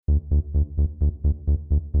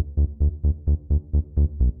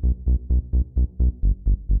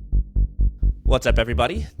What's up,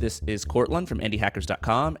 everybody? This is Cortland from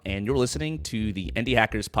IndieHackers.com, and you're listening to the Indie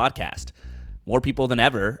Hackers podcast. More people than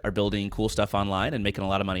ever are building cool stuff online and making a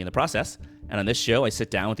lot of money in the process. And on this show, I sit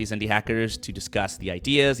down with these indie hackers to discuss the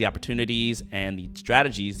ideas, the opportunities, and the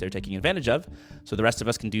strategies they're taking advantage of so the rest of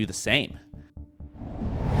us can do the same.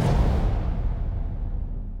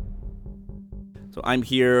 So I'm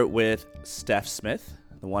here with Steph Smith,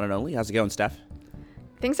 the one and only. How's it going, Steph?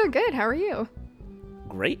 Things are good. How are you?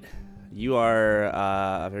 Great. You are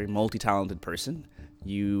a very multi-talented person.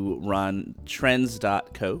 You run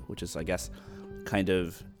Trends.co, which is, I guess,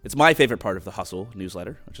 it's my favorite part of the Hustle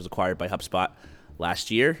newsletter, which was acquired by HubSpot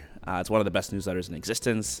last year. It's one of the best newsletters in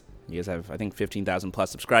existence. You guys have, I think, 15,000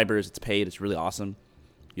 plus subscribers. It's paid. It's really awesome.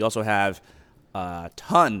 You also have a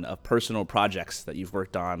ton of personal projects that you've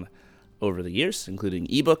worked on over the years, including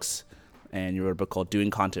ebooks, and you wrote a book called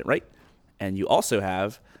Doing Content Right. And you also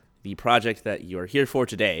have the project that you are here for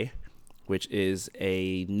today, which is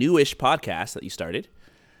a newish podcast that you started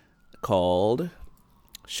called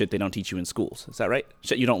Shit They Don't Teach You in Schools. Is that right?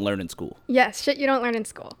 Shit You Don't Learn in School. Yes, Shit You Don't Learn in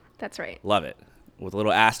School. That's right. Love it. With a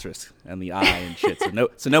little asterisk and the I and shit.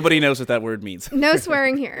 So nobody knows what that word means. No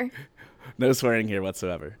swearing here. No swearing here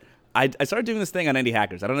whatsoever. I started doing this thing on Indie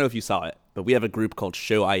Hackers. I don't know if you saw it, but we have a group called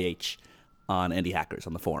Show IH on Indie Hackers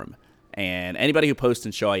on the forum. And anybody who posts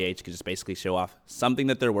in Show IH can just basically show off something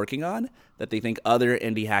that they're working on that they think other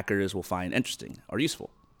indie hackers will find interesting or useful.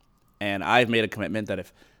 And I've made a commitment that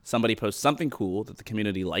if somebody posts something cool that the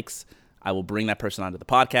community likes, I will bring that person onto the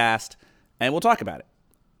podcast and we'll talk about it.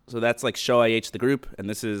 So that's like Show IH the group, and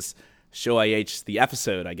this is Show IH the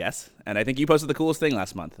episode, I guess. And I think you posted the coolest thing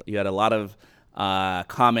last month. You had a lot of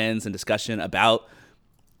comments and discussion about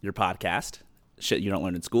your podcast, Shit You Don't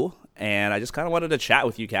Learn in School. And I just kind of wanted to chat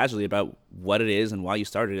with you casually about what it is and why you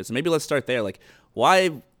started it. So maybe let's start there. Like,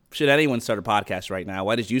 why should anyone start a podcast right now?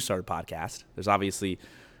 Why did you start a podcast? There's obviously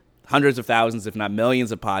hundreds of thousands, if not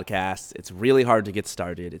millions of podcasts. It's really hard to get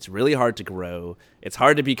started. It's really hard to grow. It's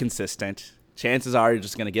hard to be consistent. Chances are you're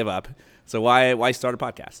just going to give up. So why start a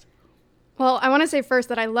podcast? Well, I want to say first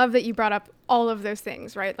that I love that you brought up all of those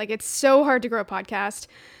things, right? Like, it's so hard to grow a podcast.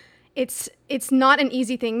 It's not an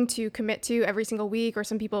easy thing to commit to every single week, or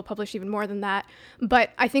some people publish even more than that.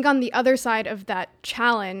 But I think on the other side of that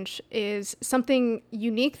challenge is something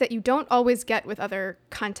unique that you don't always get with other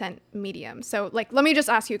content mediums. So, like, let me just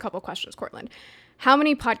ask you a couple questions, Cortland. How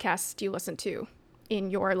many podcasts do you listen to in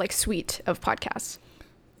your, like, suite of podcasts?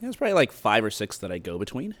 Yeah, it's probably like 5 or 6 that I go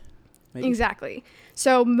between. Maybe. Exactly.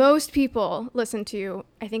 So most people listen to,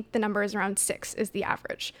 I think the number is around 6 is the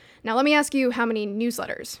average. Now, let me ask you how many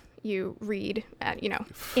newsletters you read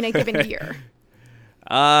in a given year.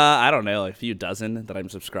 I don't know, a few dozen that I'm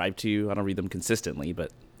subscribed to. I don't read them consistently,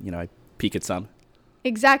 but I peek at some.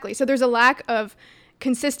 Exactly. So there's a lack of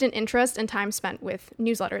consistent interest and time spent with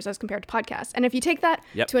newsletters as compared to podcasts. And if you take that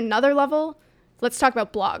to another level, let's talk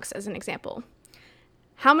about blogs as an example.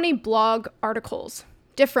 How many blog articles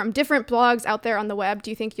from different blogs out there on the web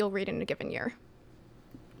do you think you'll read in a given year?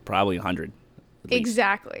 Probably 100.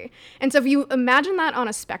 Exactly. And so if you imagine that on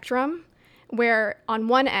a spectrum where on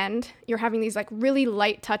one end you're having these like really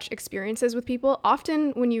light touch experiences with people,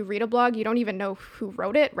 often when you read a blog, you don't even know who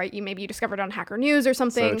wrote it, right? Maybe you discovered it on Hacker News or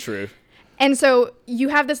something. So true. And so you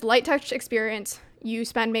have this light touch experience. You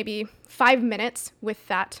spend maybe 5 minutes with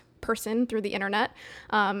that person through the internet.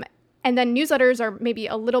 And then newsletters are maybe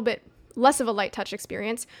a little bit less of a light touch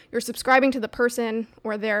experience. You're subscribing to the person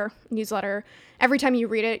or their newsletter. Every time you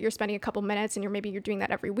read it, you're spending a couple minutes, and you're doing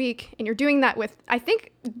that every week. And you're doing that with, I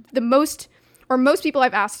think most people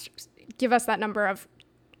I've asked give us that number of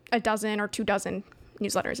a dozen or 2 dozen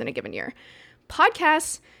newsletters in a given year.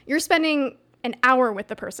 Podcasts, you're spending an hour with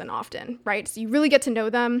the person often, right? So you really get to know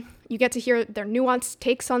them. You get to hear their nuanced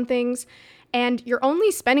takes on things. And you're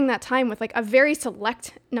only spending that time with like a very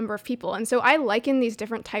select number of people. And so I liken these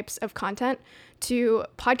different types of content to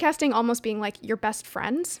podcasting almost being like your best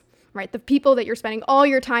friends, right? The people that you're spending all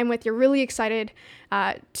your time with, you're really excited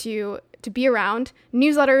to be around.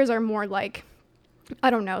 Newsletters are more like, I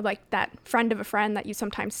don't know, like that friend of a friend that you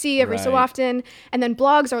sometimes see every so often. And then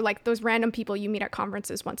blogs are like those random people you meet at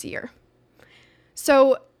conferences once a year.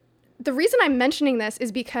 So the reason I'm mentioning this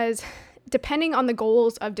is because depending on the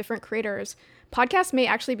goals of different creators, podcasts may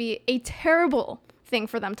actually be a terrible thing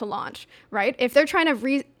for them to launch, right? If they're trying to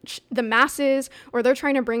reach the masses or they're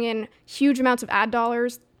trying to bring in huge amounts of ad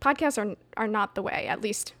dollars, podcasts are not the way, at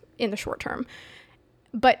least in the short term.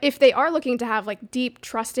 But if they are looking to have like deep,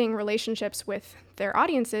 trusting relationships with their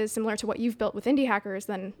audiences, similar to what you've built with Indie Hackers,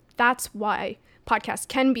 then that's why podcast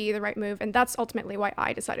can be the right move. And that's ultimately why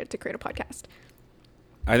I decided to create a podcast.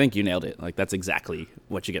 I think you nailed it. Like, that's exactly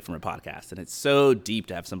what you get from a podcast. And it's so deep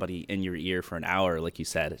to have somebody in your ear for an hour, like you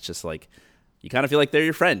said. It's just like, you kind of feel like they're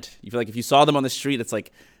your friend. You feel like if you saw them on the street, it's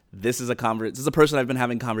like, this is a person I've been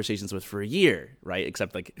having conversations with for a year, right?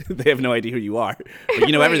 Except like they have no idea who you are, but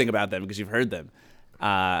you know everything about them because you've heard them.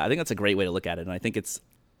 I think that's a great way to look at it, and I think it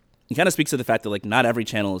kind of speaks to the fact that like not every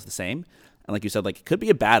channel is the same, and like you said, like it could be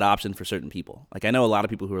a bad option for certain people. Like I know a lot of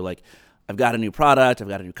people who are like, I've got a new product, I've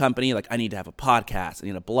got a new company, like I need to have a podcast, I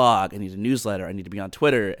need a blog, I need a newsletter, I need to be on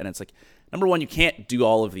Twitter, and it's like, number one, you can't do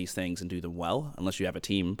all of these things and do them well unless you have a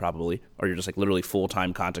team probably, or you're just like literally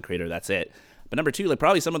full-time content creator, that's it. But number two, like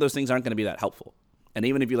probably some of those things aren't going to be that helpful. And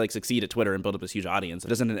even if you like succeed at Twitter and build up this huge audience, it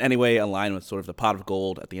doesn't in any way align with sort of the pot of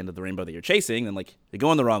gold at the end of the rainbow that you're chasing, then like you're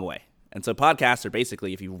going the wrong way. And so podcasts are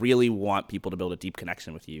basically, if you really want people to build a deep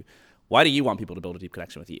connection with you, why do you want people to build a deep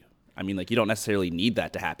connection with you? I mean, like you don't necessarily need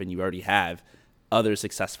that to happen. You already have other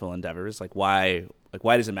successful endeavors. Like why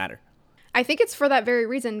does it matter? I think it's for that very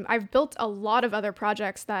reason. I've built a lot of other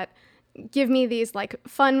projects that give me these like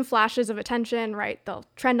fun flashes of attention, right? They'll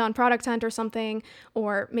trend on Product Hunt or something,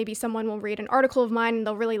 or maybe someone will read an article of mine and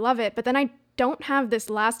they'll really love it. But then I don't have this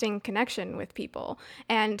lasting connection with people.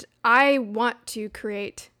 And I want to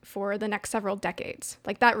create for the next several decades.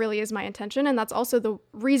 Like that really is my intention. And that's also the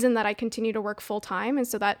reason that I continue to work full time. And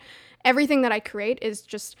so that everything that I create is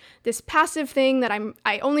just this passive thing that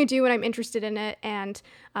I only do when I'm interested in it. And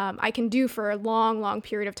I can do for a long, long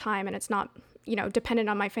period of time. And it's not dependent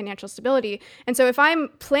on my financial stability. And so if I'm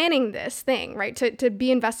planning this thing, right, to be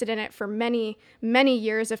invested in it for many, many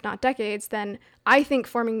years, if not decades, then I think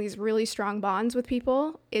forming these really strong bonds with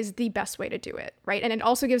people is the best way to do it, right? And it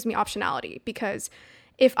also gives me optionality because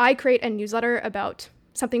if I create a newsletter about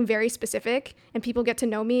something very specific and people get to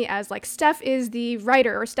know me as like Steph is the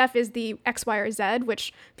writer or Steph is the X, Y, or Z,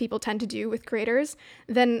 which people tend to do with creators,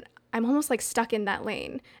 then I'm almost like stuck in that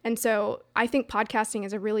lane. And so I think podcasting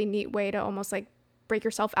is a really neat way to almost like break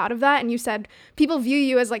yourself out of that. And you said people view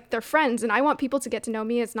you as like their friends. And I want people to get to know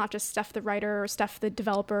me as not just Steph the writer or Steph the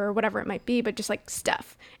developer or whatever it might be, but just like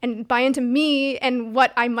Steph and buy into me and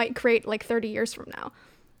what I might create like 30 years from now.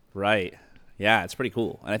 Right. Yeah, it's pretty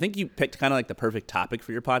cool. And I think you picked kind of like the perfect topic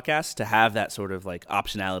for your podcast to have that sort of like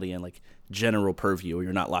optionality and like general purview where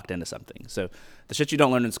you're not locked into something. So the shit you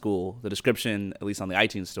don't learn in school, the description, at least on the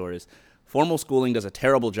iTunes store, is formal schooling does a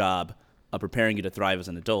terrible job of preparing you to thrive as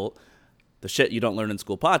an adult. The shit you don't learn in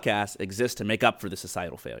school podcast exists to make up for the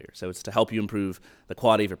societal failure. So it's to help you improve the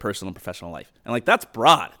quality of your personal and professional life. And like that's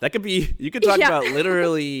broad. That could be, you could talk about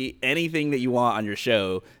literally anything that you want on your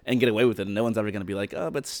show and get away with it. And no one's ever going to be like, oh,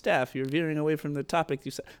 but Steph, you're veering away from the topic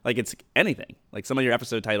you said. Like it's anything. Like some of your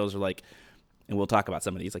episode titles are like, and we'll talk about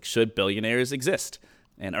some of these, like should billionaires exist?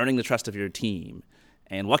 And earning the trust of your team.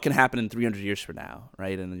 And what can happen in 300 years from now,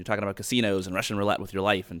 right? And then you're talking about casinos and Russian roulette with your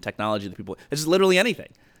life and technology that people, it's just literally anything.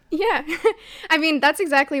 Yeah. I mean, that's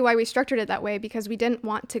exactly why we structured it that way, because we didn't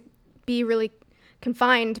want to be really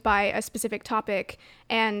confined by a specific topic.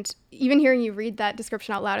 And even hearing you read that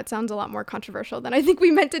description out loud, it sounds a lot more controversial than I think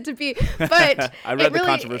we meant it to be. But I read the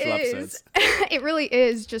controversial episodes. It really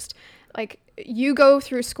is just like you go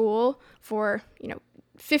through school for,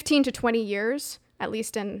 15 to 20 years, at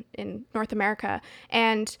least in North America.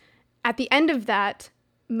 And at the end of that,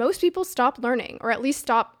 most people stop learning, or at least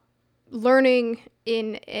stop learning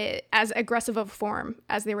in as aggressive of a form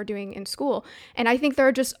as they were doing in school. And I think there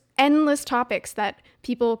are just endless topics that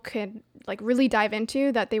people could like really dive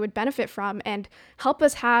into that they would benefit from and help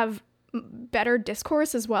us have better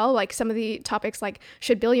discourse as well. Like some of the topics like,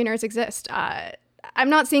 should billionaires exist? I'm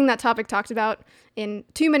not seeing that topic talked about in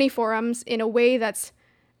too many forums in a way that's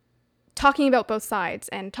talking about both sides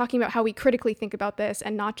and talking about how we critically think about this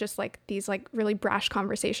and not just like these like really brash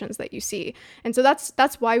conversations that you see. And so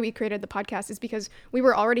that's why we created the podcast, is because we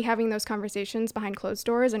were already having those conversations behind closed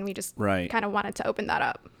doors and we just kind of wanted to open that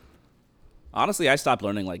up. Honestly, I stopped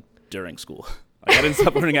learning like during school. Like, I didn't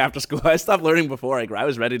stop learning after school. I stopped learning before I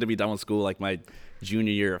was ready to be done with school, like my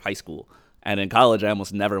junior year of high school. And in college, I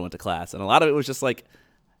almost never went to class. And a lot of it was just like,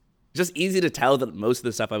 just easy to tell that most of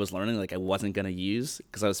the stuff I was learning, like I wasn't going to use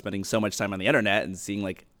because I was spending so much time on the internet and seeing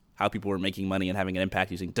like how people were making money and having an impact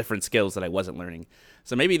using different skills that I wasn't learning.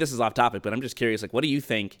 So maybe this is off topic, but I'm just curious, like, what do you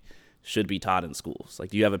think should be taught in schools?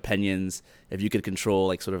 Like, do you have opinions if you could control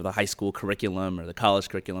like sort of the high school curriculum or the college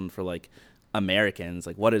curriculum for like Americans?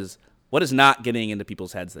 Like what is not getting into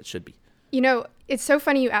people's heads that should be? It's so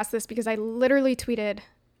funny you asked this because I literally tweeted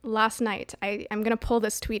last night. I'm going to pull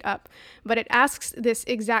this tweet up, but it asks this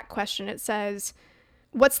exact question. It says,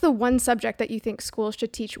 what's the one subject that you think schools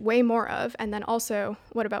should teach way more of? And then also,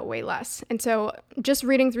 what about way less? And so just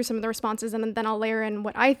reading through some of the responses, and then I'll layer in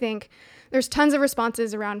what I think. There's tons of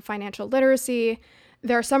responses around financial literacy.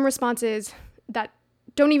 There are some responses that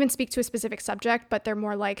don't even speak to a specific subject, but they're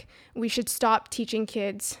more like, we should stop teaching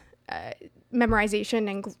kids memorization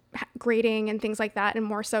and grading and things like that, and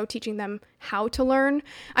more so teaching them how to learn.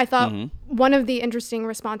 I thought one of the interesting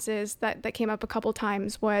responses that came up a couple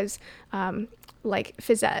times was like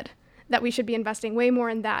phys ed, that we should be investing way more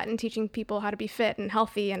in that and teaching people how to be fit and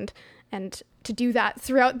healthy and to do that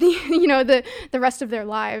throughout the the rest of their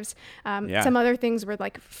lives. Some other things were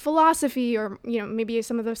like philosophy, or maybe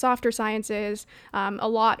some of the softer sciences, a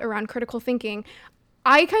lot around critical thinking.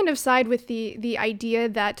 I kind of side with the idea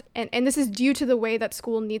that, and this is due to the way that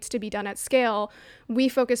school needs to be done at scale, we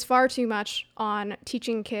focus far too much on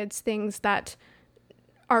teaching kids things that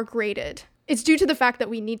are graded. It's due to the fact that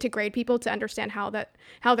we need to grade people to understand how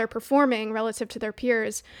they're performing relative to their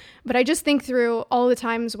peers. But I just think through all the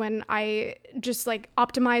times when I just like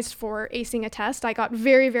optimized for acing a test. I got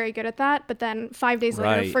very, very good at that, but then 5 days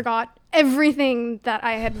later forgot everything that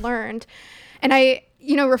I had learned. And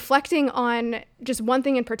reflecting on just one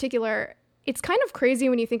thing in particular, it's kind of crazy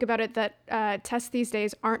when you think about it that tests these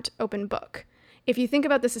days aren't open book. If you think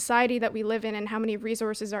about the society that we live in and how many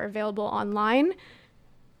resources are available online,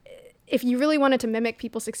 if you really wanted to mimic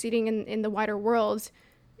people succeeding in the wider world,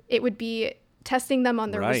 it would be testing them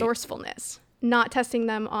on their resourcefulness, not testing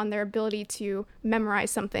them on their ability to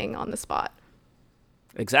memorize something on the spot.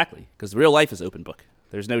 Exactly, because real life is open book.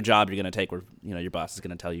 There's no job you're going to take where your boss is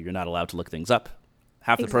going to tell you you're not allowed to look things up.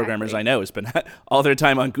 Half the programmers I know spend all their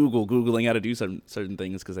time on Google, Googling how to do certain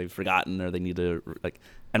things because they've forgotten or they need to,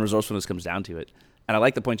 and resourcefulness comes down to it. And I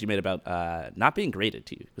like the point you made about not being graded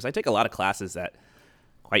too, because I take a lot of classes that,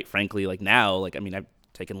 quite frankly, I've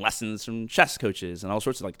taken lessons from chess coaches and all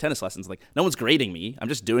sorts of tennis lessons. No one's grading me. I'm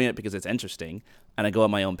just doing it because it's interesting and I go at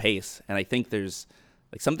my own pace. And I think there's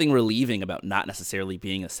something relieving about not necessarily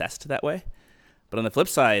being assessed that way. But on the flip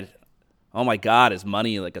side, oh my God, is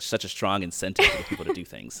money such a strong incentive for people to do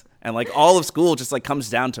things? And all of school just comes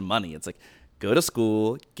down to money. It's go to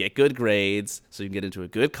school, get good grades, so you can get into a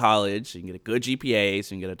good college, so you can get a good GPA,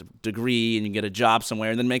 so you can get a degree, and you can get a job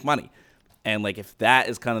somewhere, and then make money. And if that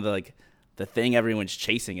is kind of the thing everyone's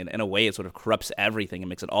chasing, and in a way it sort of corrupts everything and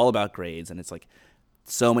makes it all about grades, and it's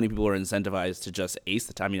so many people are incentivized to just ace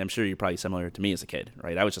the time. I mean, I'm sure you're probably similar to me as a kid,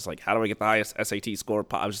 right? I was just how do I get the highest SAT score?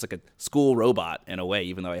 I was just a school robot in a way,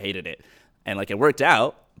 even though I hated it. And it worked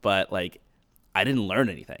out, but I didn't learn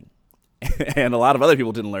anything. And a lot of other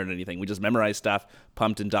people didn't learn anything. We just memorized stuff,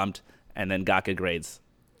 pumped and dumped, and then got good grades.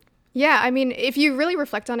 Yeah, I mean, if you really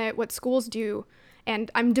reflect on it, what schools do, and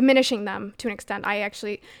I'm diminishing them to an extent. I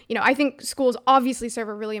actually, I think schools obviously serve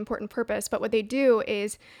a really important purpose, but what they do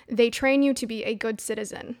is they train you to be a good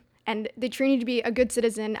citizen. And they train you to be a good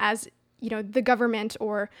citizen as the government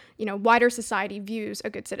or, wider society views a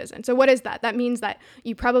good citizen. So what is that? That means that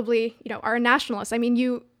you probably, are a nationalist. I mean,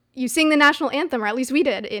 you sing the national anthem, or at least we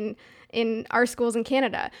did in our schools in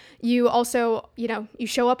Canada. You also, you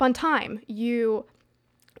show up on time. You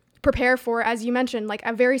prepare for, as you mentioned,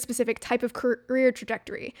 a very specific type of career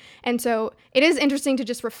trajectory. And so it is interesting to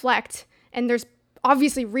just reflect, and there's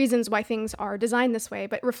obviously reasons why things are designed this way,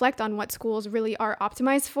 but reflect on what schools really are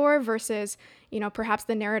optimized for versus, perhaps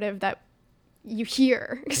the narrative that you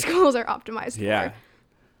hear schools are optimized for.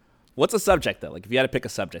 What's a subject though? If you had to pick a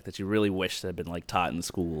subject that you really wish had been taught in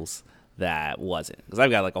schools that wasn't, because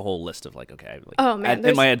I've got a whole list of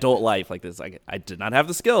in my adult life I did not have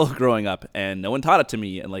the skill growing up, and no one taught it to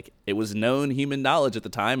me, and it was known human knowledge at the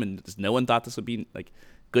time, and just no one thought this would be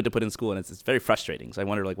good to put in school, and it's very frustrating. So I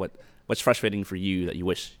wonder what's frustrating for you that you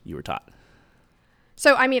wish you were taught.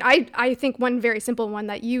 So I mean, I think one very simple one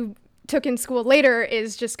that you took in school later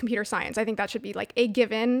is just computer science. I think that should be a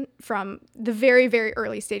given from the very, very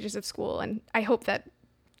early stages of school. And I hope that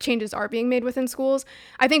changes are being made within schools.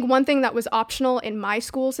 I think one thing that was optional in my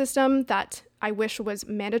school system that I wish was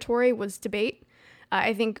mandatory was debate.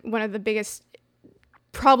 I think one of the biggest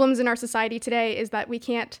problems in our society today is that we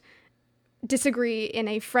can't disagree in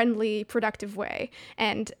a friendly, productive way.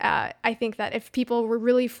 And I think that if people were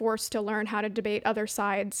really forced to learn how to debate other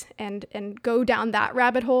sides and go down that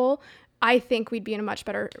rabbit hole, I think we'd be in a much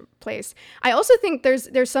better place. I also think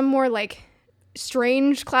there's some more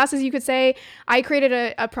strange classes, you could say. I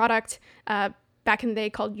created a product back in the day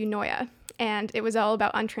called Eunoia. and it was all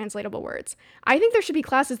about untranslatable words. I think there should be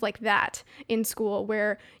classes like that in school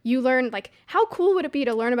where you learn, like, how cool would it be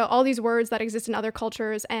to learn about all these words that exist in other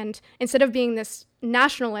cultures, and instead of being this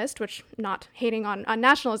nationalist, which, not hating on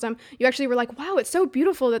nationalism, you actually were like, wow, it's so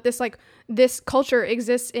beautiful that this culture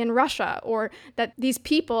exists in Russia, or that these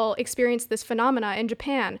people experience this phenomena in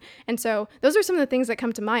Japan. And so those are some of the things that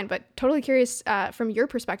come to mind, but totally curious from your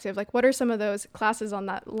perspective, like, what are some of those classes on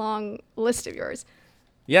that long list of yours?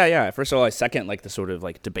 Yeah. First of all, I second like the sort of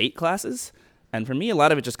like debate classes. And for me, a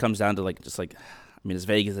lot of it just comes down to like, just like, I mean, as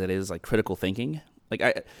vague as it is, like critical thinking.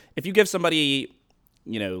 Like if you give somebody,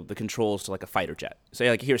 the controls to like a fighter jet, say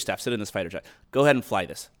like, here, Steph, sit in this fighter jet, go ahead and fly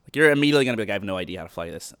this. Like, you're immediately going to be like, I have no idea how to fly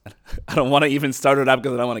this. I don't want to even start it up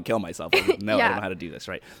because I don't want to kill myself. Like, no, I don't know how to do this,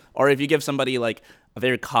 right? Or if you give somebody like a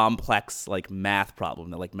very complex like math problem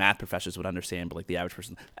that like math professors would understand, but like the average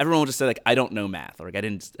person, everyone will just say like, I don't know math, or like I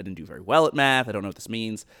didn't do very well at math. I don't know what this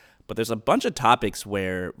means. But there's a bunch of topics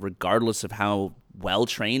where, regardless of how well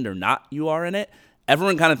trained or not you are in it,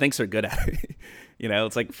 everyone kind of thinks they're good at it.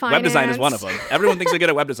 It's like Finance. Web design is one of them. Everyone thinks they're good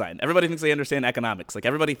at web design. Everybody thinks they understand economics. Like,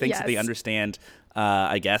 everybody thinks that they understand,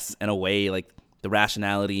 I guess, in a way, like the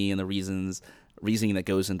rationality and the reasoning that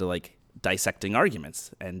goes into like dissecting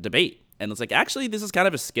arguments and debate. And it's like, actually, this is kind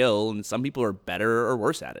of a skill, and some people are better or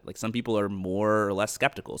worse at it. Like, some people are more or less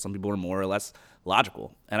skeptical. Some people are more or less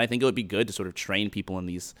logical. And I think it would be good to sort of train people in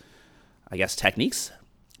these, I guess, techniques,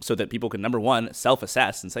 so that people can, number one,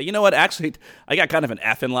 self-assess and say, you know what, actually, I got kind of an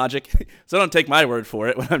F in logic, so don't take my word for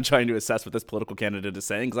it when I'm trying to assess what this political candidate is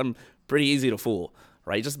saying, because I'm pretty easy to fool,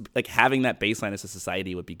 right? Just like having that baseline as a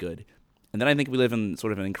society would be good. And then I think we live in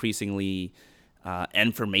sort of an increasingly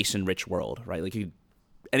information-rich world, right? Like,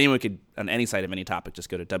 anyone could, on any site of any topic, just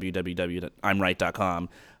go to www.imright.com,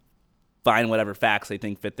 find whatever facts they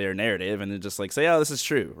think fit their narrative, and then just like say, oh, this is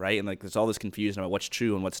true, right? And like, there's all this confusion about what's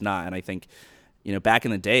true and what's not. And I think, back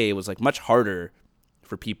in the day, it was like much harder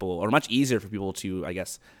for people, or much easier for people to, I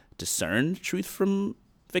guess, discern truth from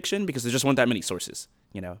fiction, because there just weren't that many sources,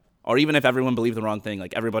 Or even if everyone believed the wrong thing,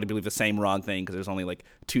 like everybody believed the same wrong thing because there's only like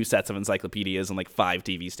 2 sets of encyclopedias and like 5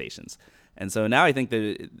 TV stations. And so now I think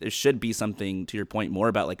that there should be something, to your point, more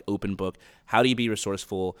about like open book. How do you be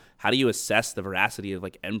resourceful? How do you assess the veracity of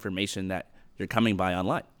like information that you're coming by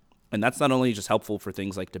online? And that's not only just helpful for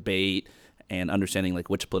things like debate and understanding like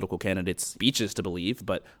which political candidates' speeches to believe,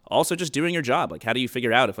 but also just doing your job. Like, how do you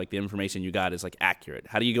figure out if like the information you got is like accurate?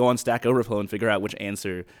 How do you go on Stack Overflow and figure out which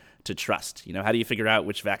answer to trust? How do you figure out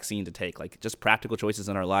which vaccine to take? Like, just practical choices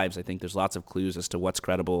in our lives. I think there's lots of clues as to what's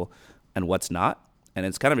credible and what's not. And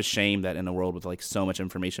it's kind of a shame that in a world with like so much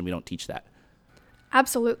information, we don't teach that.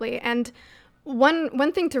 Absolutely. And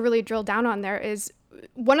one thing to really drill down on there is,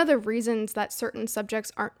 one of the reasons that certain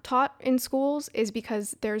subjects aren't taught in schools is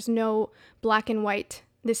because there's no black and white,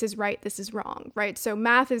 this is right, this is wrong, right? So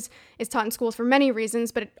math is taught in schools for many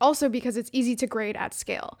reasons, but also because it's easy to grade at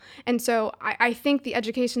scale. And so I think the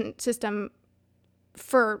education system,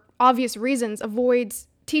 for obvious reasons, avoids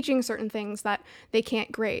teaching certain things that they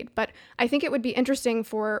can't grade. But I think it would be interesting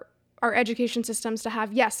for our education systems to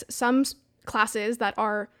have, yes, some classes that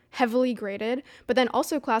are heavily graded, but then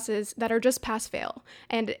also classes that are just pass-fail.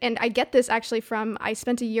 And I get this actually from, I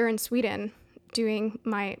spent a year in Sweden doing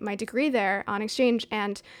my degree there on exchange,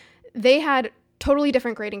 and they had totally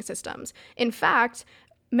different grading systems. In fact,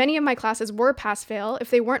 many of my classes were pass-fail. If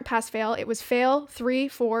they weren't pass-fail, it was fail, 3,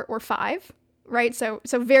 4, or 5, right? So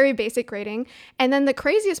very basic grading. And then the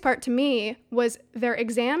craziest part to me was their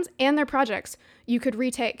exams and their projects you could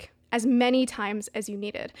retake as many times as you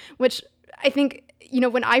needed, which I think,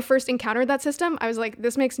 when I first encountered that system, I was like,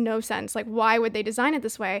 this makes no sense. Like, why would they design it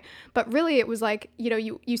this way? But really, it was like,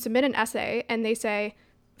 you submit an essay and they say,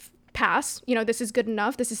 pass, this is good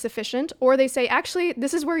enough, this is sufficient. Or they say, actually,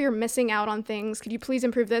 this is where you're missing out on things. Could you please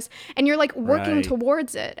improve this? And you're like working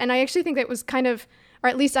towards it. And I actually think that was kind of, or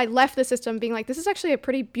at least I left the system being like, this is actually a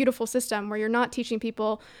pretty beautiful system where you're not teaching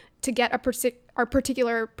people to get a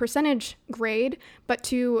particular percentage grade, but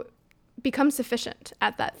to become sufficient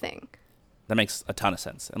at that thing. That makes a ton of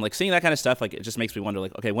sense. And like seeing that kind of stuff, like, it just makes me wonder,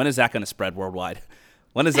 like, okay, when is that going to spread worldwide?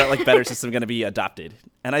 When is that like better system going to be adopted?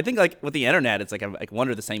 And I think like with the internet, it's like I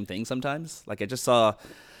wonder the same thing sometimes. Like, I just saw, I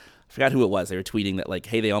forgot who it was. They were tweeting that like,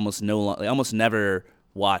 hey, they almost never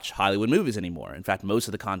watch Hollywood movies anymore. In fact, most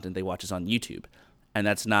of the content they watch is on YouTube. And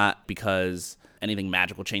that's not because anything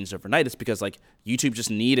magical changed overnight. It's because like YouTube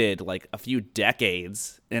just needed like a few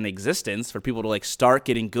decades in existence for people to like start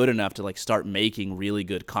getting good enough to like start making really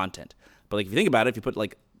good content. But like, if you think about it, if you put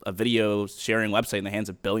like a video sharing website in the hands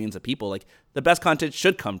of billions of people, like the best content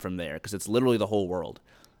should come from there because it's literally the whole world.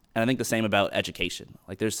 And I think the same about education.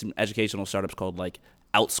 Like there's some educational startups called like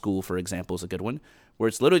OutSchool, for example, is a good one, where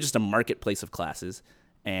it's literally just a marketplace of classes.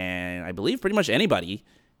 And I believe pretty much anybody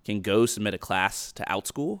can go submit a class to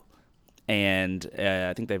OutSchool. And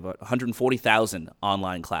I think they have 140,000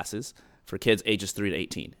 online classes for kids ages 3 to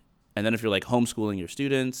 18. And then if you're like homeschooling your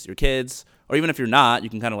students, your kids, or even if you're not, you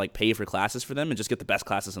can kind of like pay for classes for them and just get the best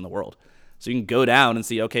classes in the world. So you can go down and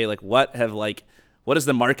see, okay, like what is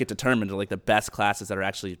the market determined to like the best classes that are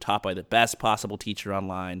actually taught by the best possible teacher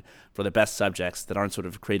online for the best subjects that aren't sort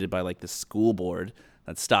of created by like the school board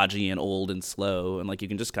that's stodgy and old and slow. And like you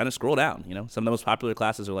can just kind of scroll down, you know. Some of the most popular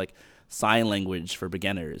classes are like sign language for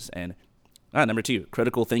beginners and number 2,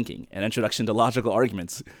 critical thinking and introduction to logical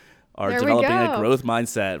arguments are There we developing go. a growth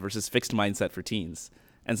mindset versus fixed mindset for teens.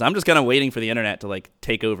 And so I'm just kind of waiting for the internet to like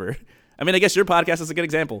take over. I mean, I guess your podcast is a good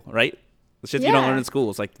example, right? The shit you don't Yeah. learn in school.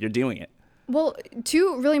 It's like you're doing it. Well,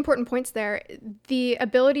 2 really important points there. The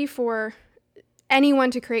ability for anyone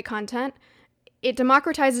to create content, it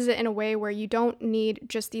democratizes it in a way where you don't need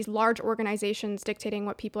just these large organizations dictating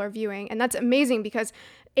what people are viewing. And that's amazing because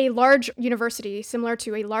a large university, similar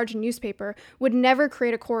to a large newspaper, would never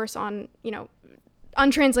create a course on,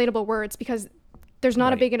 untranslatable words because there's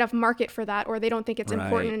not a Right. big enough market for that, or they don't think it's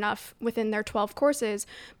important Right. enough within their 12 courses.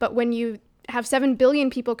 But when you have 7 billion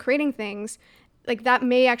people creating things, like that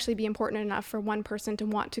may actually be important enough for one person to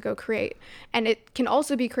want to go create. And it can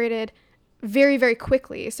also be created very, very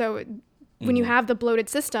quickly. So when you have the bloated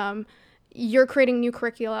system, you're creating new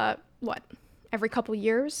curricula, every couple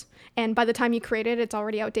years? And by the time you create it, it's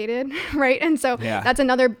already outdated, right? And so Yeah. that's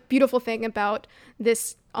another beautiful thing about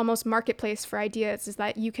this almost marketplace for ideas is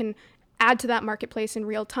that you can add to that marketplace in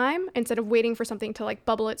real time instead of waiting for something to like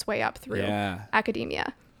bubble its way up through Yeah.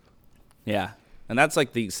 academia. Yeah. And that's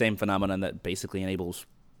like the same phenomenon that basically enables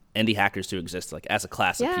indie hackers to exist like as a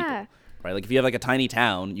class of Yeah. people. Right? Like if you have like a tiny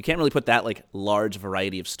town, you can't really put that like large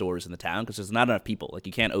variety of stores in the town because there's not enough people. Like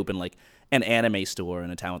you can't open like an anime store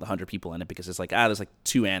in a town with 100 people in it because it's like, there's like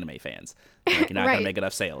 2 anime fans. And, like, you're not going Right. to make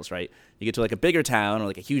enough sales, right? You get to like a bigger town or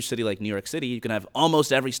like a huge city like New York City, you can have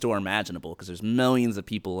almost every store imaginable because there's millions of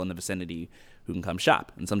people in the vicinity who can come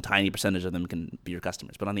shop and some tiny percentage of them can be your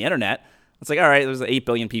customers. But on the internet, it's like, all right, there's 8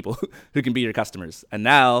 billion people who can be your customers. And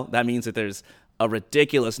now that means that there's a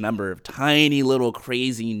ridiculous number of tiny little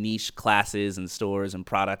crazy niche classes and stores and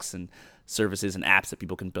products and services and apps that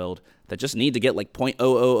people can build that just need to get like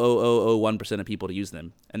 0.00001% of people to use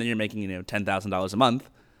them. And then you're making, $10,000 a month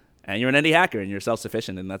and you're an indie hacker and you're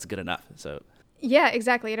self-sufficient and that's good enough. So Yeah,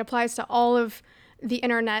 exactly. It applies to all of the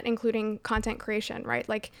internet, including content creation, right?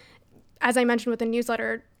 Like, as I mentioned with the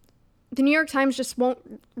newsletter, the New York Times just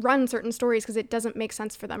won't run certain stories because it doesn't make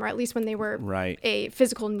sense for them, or at least when they were Right. a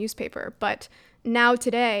physical newspaper. But now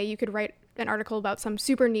today, you could write an article about some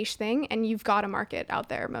super niche thing and you've got a market out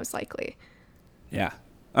there, most likely. Yeah.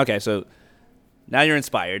 Okay, so now you're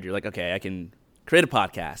inspired. You're like, okay, I can create a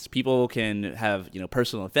podcast. People can have,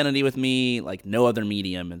 personal affinity with me like no other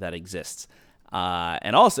medium that exists.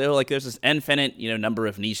 And also, like, there's this infinite, number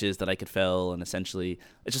of niches that I could fill. And essentially,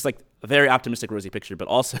 it's just like a very optimistic, rosy picture. But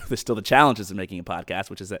also, there's still the challenges of making a podcast,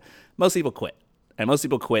 which is that most people quit. And most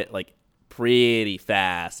people quit, like, pretty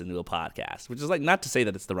fast into a podcast, which is, like, not to say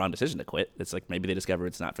that it's the wrong decision to quit. It's like maybe they discover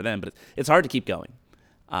it's not for them. But it's hard to keep going.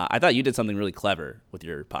 I thought you did something really clever with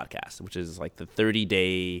your podcast, which is, like, the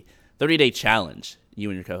 30-day challenge you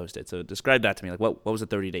and your co-host did. So describe that to me. Like, what was the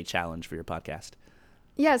 30-day challenge for your podcast?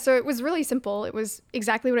 Yeah, so it was really simple. It was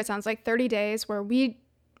exactly what it sounds like, 30 days where we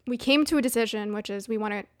came to a decision, which is we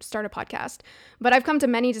want to start a podcast. But I've come to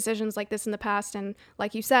many decisions like this in the past. And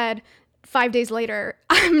like you said, 5 days later,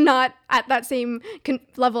 I'm not at that same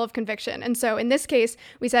level of conviction. And so in this case,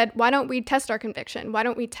 we said, why don't we test our conviction? Why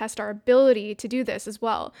don't we test our ability to do this as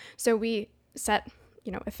well? So we set,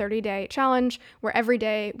 a 30-day challenge where every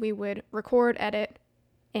day we would record, edit,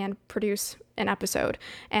 and produce an episode.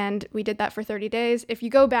 And we did that for 30 days. If you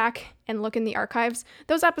go back and look in the archives,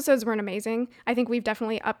 those episodes weren't amazing. I think we've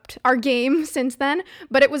definitely upped our game since then,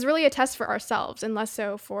 but it was really a test for ourselves and less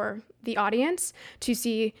so for the audience to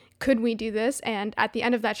see, could we do this? And at the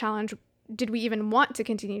end of that challenge, did we even want to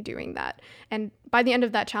continue doing that? And by the end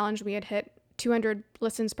of that challenge, we had hit 200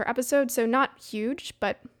 listens per episode. So not huge,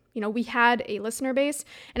 but we had a listener base.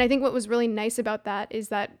 And I think what was really nice about that is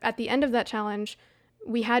that at the end of that challenge,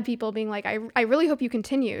 we had people being like, I really hope you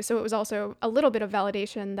continue. So it was also a little bit of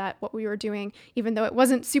validation that what we were doing, even though it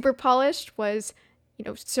wasn't super polished, was,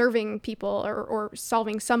 serving people or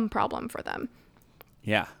solving some problem for them.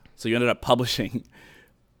 Yeah. So you ended up publishing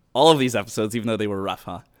all of these episodes, even though they were rough,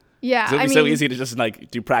 huh? Yeah. So it'd be so easy to just like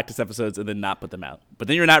do practice episodes and then not put them out. But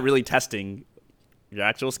then you're not really testing your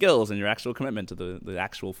actual skills and your actual commitment to the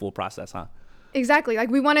actual full process, huh? Exactly. Like,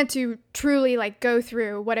 we wanted to truly like go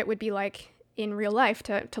through what it would be like in real life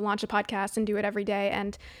to launch a podcast and do it every day.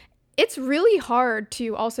 And it's really hard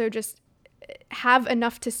to also just have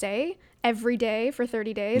enough to say every day for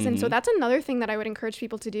 30 days. And so that's another thing that I would encourage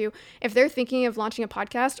people to do if they're thinking of launching a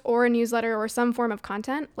podcast or a newsletter or some form of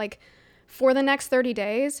content. Like, for the next 30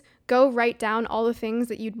 days, go write down all the things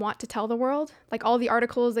that you'd want to tell the world, like all the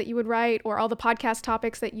articles that you would write or all the podcast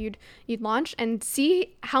topics that you'd launch, and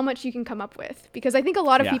see how much you can come up with. Because I think a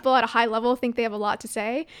lot of people at a high level think they have a lot to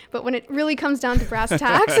say, but when it really comes down to brass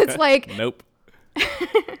tacks, it's like, nope.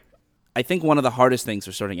 I think one of the hardest things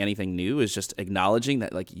for starting anything new is just acknowledging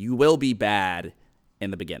that like you will be bad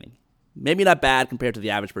in the beginning. Maybe not bad compared to the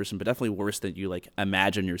average person, but definitely worse than you like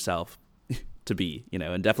imagine yourself to be, you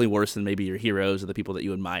know, and definitely worse than maybe your heroes or the people that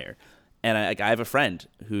you admire. And I have a friend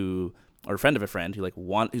who, or a friend of a friend who like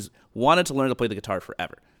who's wanted to learn to play the guitar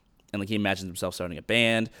forever. And like he imagines himself starting a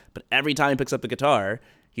band, but every time he picks up the guitar,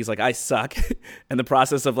 he's like, I suck. And the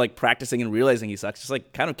process of like practicing and realizing he sucks just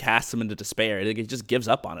like kind of casts him into despair. He just gives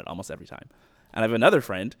up on it almost every time. And I have another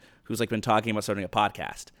friend who's like been talking about starting a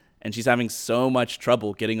podcast, and she's having so much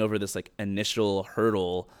trouble getting over this like initial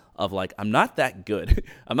hurdle of like, I'm not that good.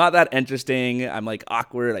 I'm not that interesting. I'm like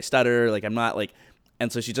awkward. I stutter. Like I'm not like,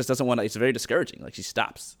 and so she just doesn't want to, it's very discouraging. Like she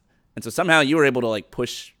stops. And so somehow you were able to like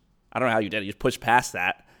push, I don't know how you did it. You push past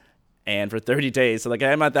that. And for 30 days, so like,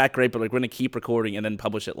 I'm not that great, but like we're going to keep recording and then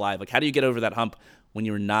publish it live. Like how do you get over that hump when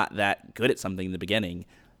you're not that good at something in the beginning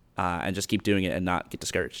and just keep doing it and not get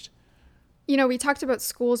discouraged? You know, we talked about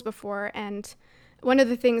schools before, and one of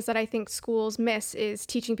the things that I think schools miss is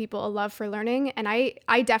teaching people a love for learning. And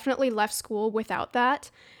I definitely left school without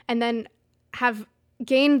that, and then have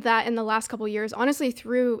gained that in the last couple of years, honestly,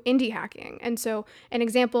 through indie hacking. And so an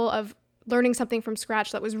example of learning something from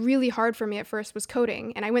scratch that was really hard for me at first was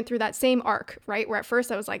coding. And I went through that same arc, right? Where at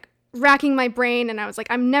first I was like racking my brain and I was like,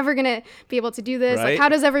 I'm never going to be able to do this. Right? Like, how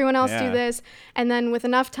does everyone else do this? And then with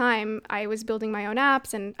enough time, I was building my own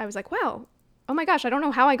apps and I was like, wow, oh my gosh, I don't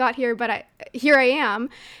know how I got here, but here I am.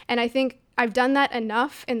 And I think I've done that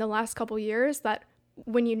enough in the last couple years that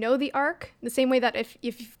when you know the arc, the same way that if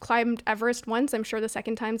you've climbed Everest once, I'm sure the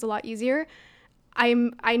second time's a lot easier.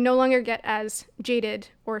 I no longer get as jaded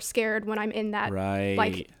or scared when I'm in that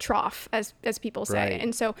like trough, as people say. Right.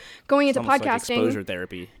 And so going into podcasting, like exposure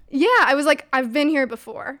therapy. Yeah, I was like, I've been here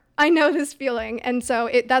before. I know this feeling. And so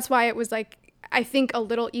that's why it was like, I think a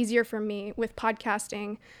little easier for me with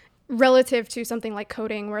podcasting relative to something like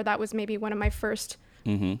coding, where that was maybe one of my first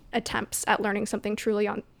attempts at learning something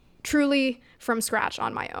truly from scratch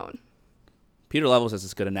on my own. Peter Levels has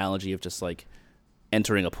this good analogy of just like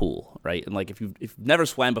entering a pool, right? And like if you've never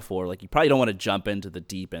swam before, like you probably don't want to jump into the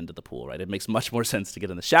deep end of the pool, right? It makes much more sense to get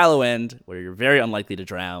in the shallow end where you're very unlikely to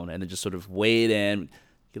drown, and then just sort of wade in,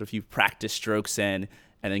 get a few practice strokes in,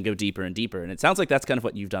 and then go deeper and deeper. And it sounds like that's kind of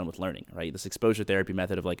what you've done with learning, right? This exposure therapy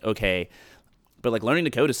method of like, okay, but like learning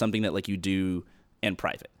to code is something that like you do in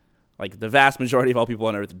private. Like the vast majority of all people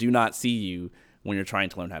on earth do not see you when you're trying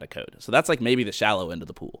to learn how to code. So that's like maybe the shallow end of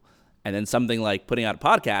the pool. And then something like putting out a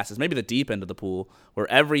podcast is maybe the deep end of the pool, where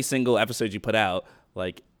every single episode you put out,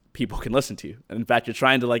 like people can listen to. And in fact, you're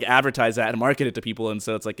trying to like advertise that and market it to people. And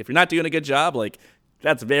so it's like, if you're not doing a good job, like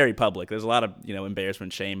that's very public. There's a lot of,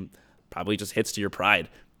 embarrassment, shame, probably just hits to your pride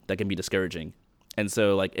that can be discouraging. And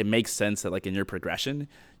so like, it makes sense that like in your progression,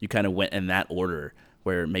 you kind of went in that order,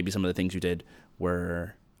 where maybe some of the things you did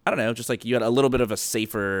were, I don't know, just like you had a little bit of a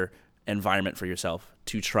safer environment for yourself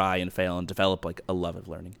to try and fail and develop like a love of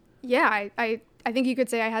learning. Yeah, I think you could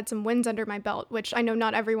say I had some wins under my belt, which I know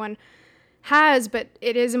not everyone has, but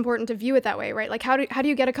it is important to view it that way, right? Like how do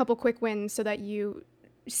you get a couple quick wins so that you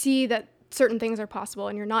see that certain things are possible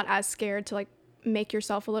and you're not as scared to like make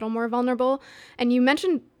yourself a little more vulnerable. And you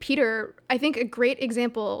mentioned Peter. I think a great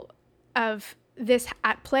example of this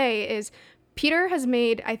at play is Peter has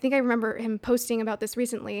made, I think I remember him posting about this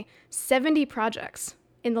recently, 70 projects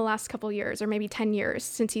in the last couple years, or maybe 10 years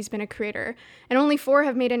since he's been a creator, and only 4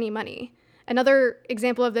 have made any money. Another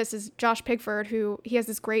example of this is Josh Pigford, who he has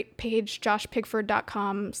this great page,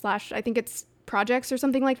 joshpigford.com/ I think it's projects or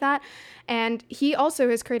something like that. And he also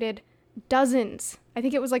has created dozens, I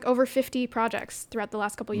think it was like over 50 projects throughout the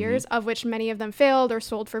last couple years, of which many of them failed or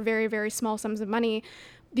sold for very, very small sums of money.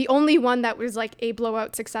 The only one that was like a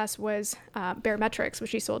blowout success was Baremetrics,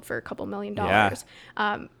 which he sold for a couple $1 million.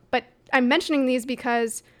 But I'm mentioning these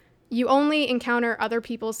because you only encounter other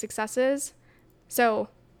people's successes. So,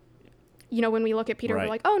 when we look at Peter, we're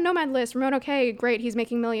like, oh, Nomad List, Remote OK, great, he's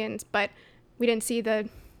making millions. But we didn't see the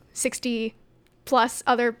 60 plus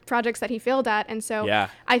other projects that he failed at. And so Yeah.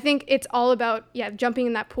 I think it's all about, jumping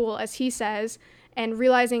in that pool, as he says, and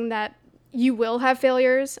realizing that you will have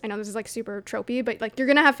failures. I know this is like super tropey, but like you're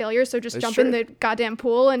going to have failures. So just jump in the goddamn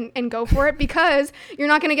pool and go for it, because you're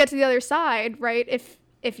not going to get to the other side, right?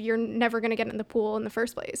 If you're never going to get in the pool in the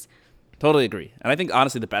first place. Totally agree. And I think,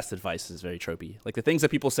 honestly, the best advice is very tropey. Like, the things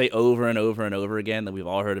that people say over and over and over again that we've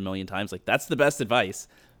all heard a million times, like, that's the best advice.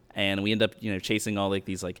 And we end up, chasing all, like,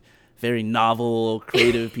 these, like, very novel,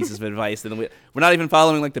 creative pieces of advice. And then we're not even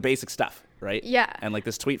following, like, the basic stuff, right? Yeah. And, like,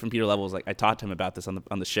 this tweet from Peter Levels, like, I talked to him about this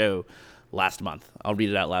on the show last month. I'll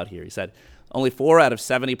read it out loud here. He said, "Only 4 out of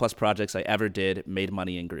 70-plus projects I ever did made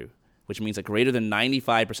money and grew, which means that greater than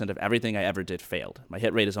 95% of everything I ever did failed. My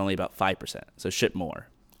hit rate is only about 5%, so ship more."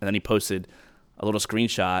 And then he posted a little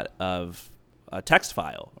screenshot of a text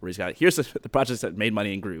file where he's got, here's the projects that made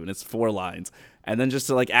money and grew, and it's 4 lines. And then just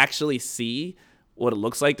to like actually see what it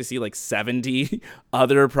looks like to see like 70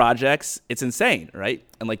 other projects, it's insane, right?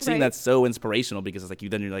 And like seeing that's so inspirational, because it's like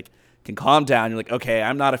you're like can calm down. You're like, okay,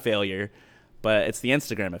 I'm not a failure. But it's the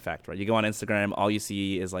Instagram effect, right? You go on Instagram, all you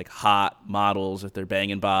see is like hot models with their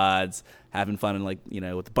banging bods, having fun, and like,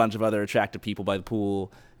 with a bunch of other attractive people by the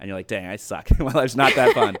pool. And you're like, dang, I suck. My life's not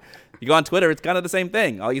that fun. You go on Twitter, it's kind of the same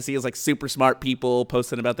thing. All you see is like super smart people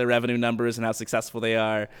posting about their revenue numbers and how successful they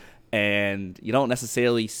are. And you don't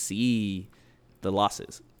necessarily see the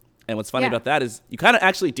losses. And what's funny about that is you kind of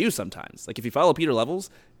actually do sometimes. Like, if you follow Peter Levels,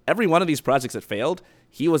 every one of these projects that failed,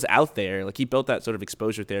 he was out there. Like, he built that sort of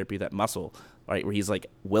exposure therapy, that muscle, right, where he's like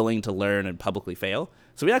willing to learn and publicly fail.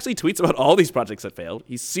 So he actually tweets about all these projects that failed.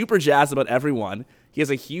 He's super jazzed about every one. He has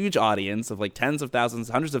a huge audience of like tens of thousands,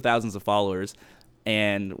 hundreds of thousands of followers.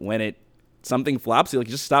 And when something flops, he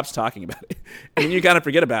just stops talking about it. And then you kind of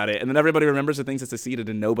forget about it. And then everybody remembers the things that succeeded,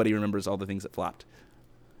 and nobody remembers all the things that flopped.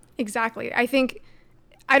 Exactly.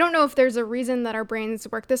 I don't know if there's a reason that our brains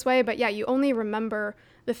work this way, but you only remember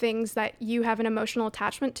the things that you have an emotional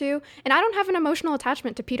attachment to. And I don't have an emotional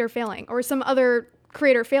attachment to Peter failing or some other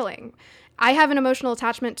creator failing. I have an emotional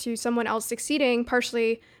attachment to someone else succeeding,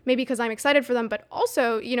 partially maybe because I'm excited for them, but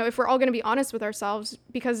also, if we're all going to be honest with ourselves,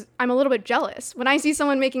 because I'm a little bit jealous. When I see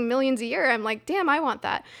someone making millions a year, I'm like, damn, I want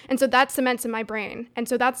that. And so that cements in my brain. And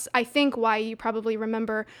so that's, I think, why you probably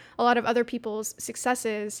remember a lot of other people's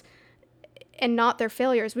successes and not their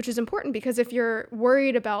failures, which is important, because if you're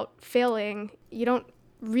worried about failing, you don't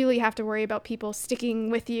really have to worry about people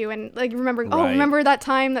sticking with you and like remembering, remember that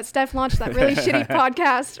time that Steph launched that really shitty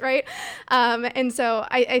podcast, right? And so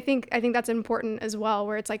I think that's important as well,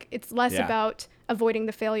 where it's like, it's less about avoiding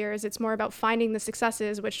the failures. It's more about finding the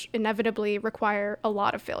successes, which inevitably require a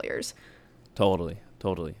lot of failures. Totally.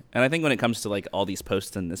 And I think when it comes to like all these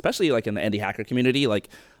posts, and especially like in the indie hacker community, like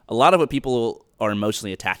a lot of what people are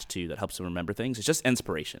emotionally attached to that helps them remember things is just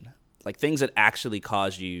inspiration, like things that actually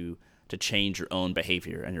cause you to change your own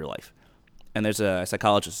behavior in your life. And there's a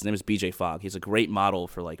psychologist, his name is BJ Fogg. He's a great model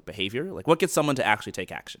for like behavior, like what gets someone to actually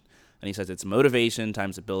take action. And he says it's motivation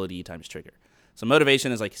times ability times trigger. So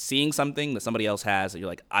motivation is like seeing something that somebody else has that you're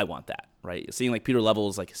like, I want that, right? Seeing like Peter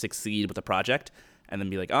Levels like succeed with a project and then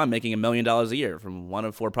be like, oh, I'm making $1 million a year from one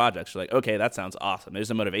of 4 projects. You're like, okay, that sounds awesome. There's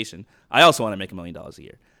the motivation. I also want to make $1 million a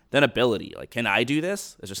year. Then ability, like, can I do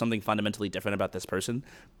this? Is there something fundamentally different about this person?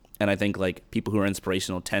 And I think like people who are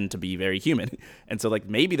inspirational tend to be very human. And so like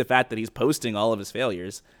maybe the fact that he's posting all of his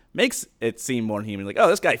failures makes it seem more human. Like, oh,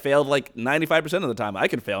 this guy failed like 95% of the time. I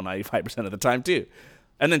can fail 95% of the time too.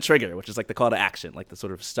 And then trigger, which is like the call to action, like the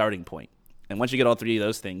sort of starting point. And once you get all 3 of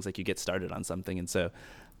those things, like you get started on something. And so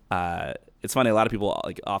it's funny. A lot of people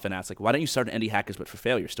like often ask like, why don't you start Indie Hackers but for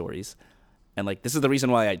failure stories? And like, this is the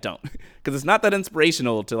reason why I don't, because it's not that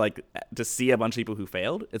inspirational to see a bunch of people who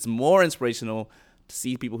failed. It's more inspirational to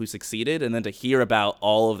see people who succeeded and then to hear about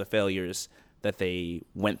all of the failures that they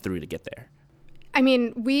went through to get there. I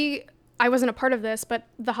mean, I wasn't a part of this, but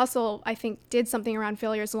The Hustle, I think, did something around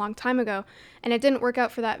failures a long time ago, and it didn't work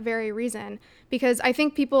out for that very reason, because I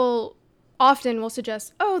think people often will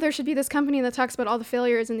suggest, oh, there should be this company that talks about all the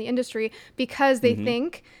failures in the industry, because they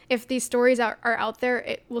think if these stories are out there,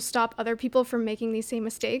 it will stop other people from making these same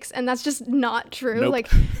mistakes. And that's just not true. Nope. Like,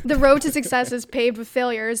 the road to success is paved with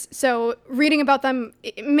failures. So reading about them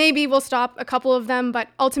maybe will stop a couple of them, but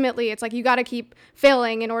ultimately it's like you got to keep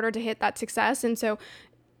failing in order to hit that success. And so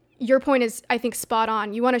your point is, I think, spot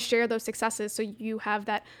on. You want to share those successes so you have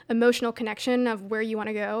that emotional connection of where you want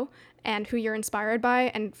to go and who you're inspired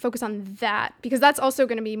by, and focus on that, because that's also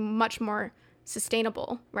going to be much more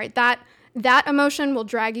sustainable, right? That emotion will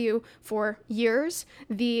drag you for years.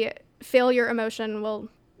 The failure emotion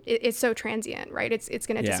it's so transient, right? It's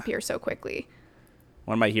going to disappear so quickly.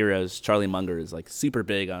 One of my heroes, Charlie Munger, is like super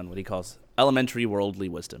big on what he calls elementary worldly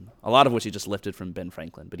wisdom, a lot of which he just lifted from Ben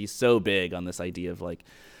Franklin. But he's so big on this idea of like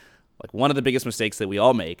one of the biggest mistakes that we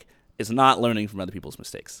all make is not learning from other people's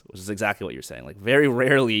mistakes, which is exactly what you're saying. Like, very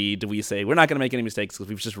rarely do we say we're not going to make any mistakes because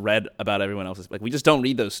we've just read about everyone else's. Like, we just don't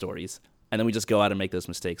read those stories, and then we just go out and make those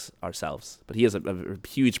mistakes ourselves. But he has a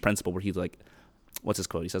huge principle where he's like, what's his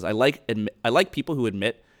quote? He says, I like people who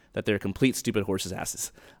admit that they're complete stupid horses'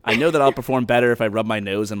 asses. I know that I'll perform better if I rub my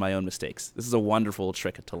nose in my own mistakes. This is a wonderful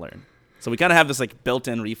trick to learn. So we kind of have this like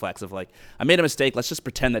built-in reflex of like, I made a mistake. Let's just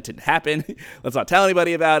pretend that didn't happen. Let's not tell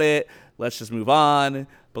anybody about it. Let's just move on.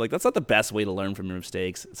 But like, that's not the best way to learn from your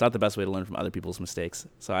mistakes. It's not the best way to learn from other people's mistakes.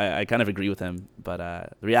 So I kind of agree with him. But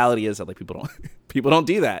the reality is that like people don't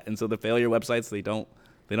do that. And so the failure websites, they don't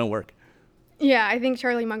work. Yeah, I think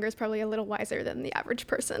Charlie Munger is probably a little wiser than the average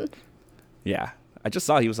person. Yeah, I just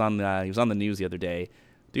saw he was on the news the other day.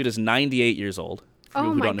 Dude is 98 years old. For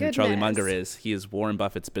people who don't know who Charlie Munger is, he is Warren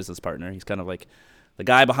Buffett's business partner. He's kind of like the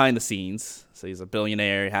guy behind the scenes. So he's a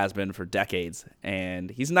billionaire, has been for decades. And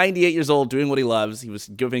he's 98 years old doing what he loves. He was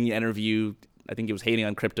giving an interview. I think he was hating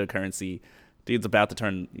on cryptocurrency. Dude's about to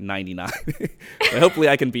turn 99. So hopefully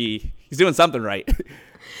he's doing something right.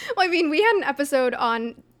 Well, I mean, we had an episode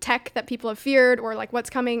on tech that people have feared, or like what's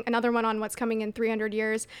coming, another one on what's coming in 300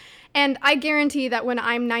 years. And I guarantee that when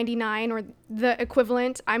I'm 99 or the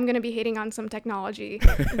equivalent, I'm going to be hating on some technology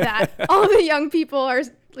that all the young people are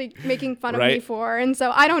like making fun of me for. And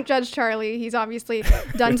so I don't judge Charlie. He's obviously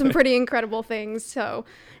done some pretty incredible things. So,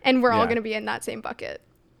 and we're all going to be in that same bucket.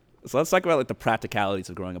 So let's talk about like the practicalities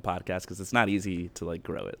of growing a podcast, because it's not easy to like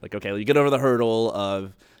grow it. Like, okay, you get over the hurdle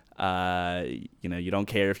of you don't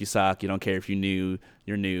care if you suck, you don't care if you're new.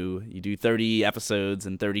 You do 30 episodes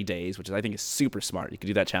in 30 days, which I think is super smart. You can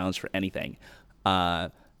do that challenge for anything.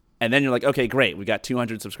 And then you're like, okay, great, we got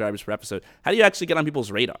 200 subscribers per episode. How do you actually get on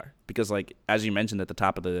people's radar? Because like, as you mentioned at the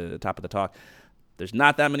top of the talk, there's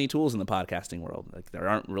not that many tools in the podcasting world. Like, there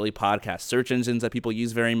aren't really podcast search engines that people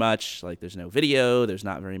use very much. Like, there's no video, there's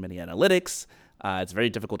not very many analytics. It's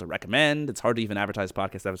very difficult to recommend. It's hard to even advertise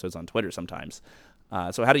podcast episodes on Twitter sometimes.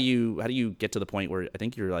 So how do you get to the point where I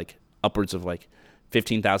think you're like upwards of like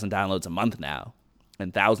 15,000 downloads a month now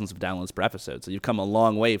and thousands of downloads per episode? So you've come a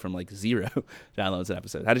long way from like 0 downloads an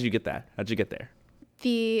episode. How did you get that? How did you get there?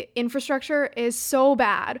 The infrastructure is so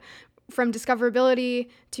bad, from discoverability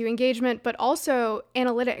to engagement, but also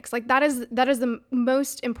analytics. Like that is the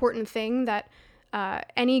most important thing that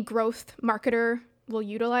any growth marketer will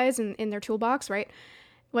utilize in their toolbox, right?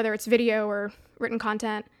 Whether it's video or written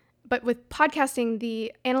content. But with podcasting,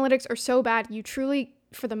 the analytics are so bad, you truly,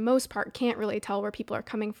 for the most part, can't really tell where people are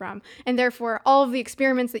coming from. And therefore, all of the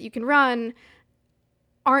experiments that you can run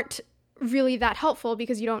aren't really that helpful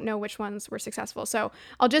because you don't know which ones were successful. So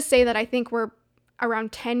I'll just say that I think we're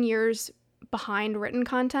around 10 years behind written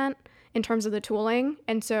content in terms of the tooling.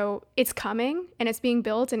 And so it's coming and it's being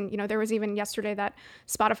built. And, there was even yesterday that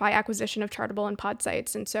Spotify acquisition of Chartable and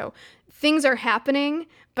Podsights. And so things are happening,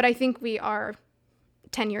 but I think we are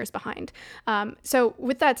 10 years behind. So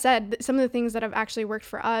with that said, some of the things that have actually worked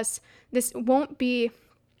for us, this won't be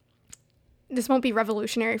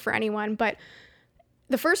revolutionary for anyone, but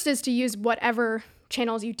the first is to use whatever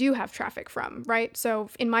channels you do have traffic from, right? So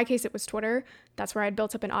in my case, it was Twitter. That's where I'd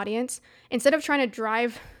built up an audience. Instead of trying to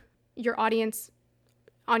drive your audience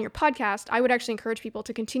on your podcast, I would actually encourage people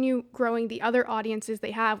to continue growing the other audiences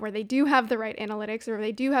they have where they do have the right analytics or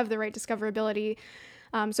they do have the right discoverability.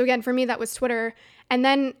 So again, for me, that was Twitter. And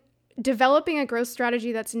then developing a growth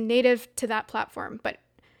strategy that's native to that platform.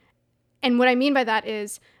 And what I mean by that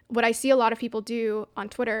is what I see a lot of people do on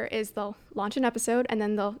Twitter is they'll launch an episode and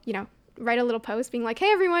then they'll, write a little post being like,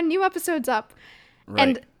 hey, everyone, new episode's up. Right.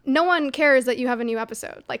 And no one cares that you have a new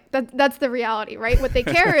episode. Like that's the reality, right? What they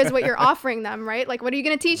care is what you're offering them, right? Like, what are you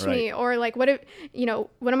going to teach me? Or like, what am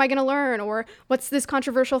I going to learn? Or what's this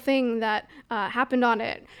controversial thing that happened on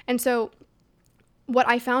it? And so what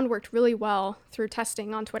I found worked really well through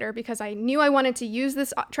testing on Twitter, because I knew I wanted to use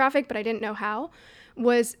this traffic, but I didn't know how,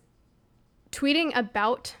 was tweeting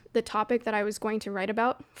about the topic that I was going to write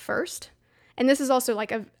about first. And this is also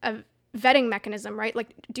like a vetting mechanism, right?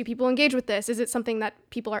 Like, do people engage with this? Is it something that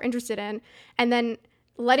people are interested in? And then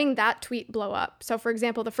letting that tweet blow up. So for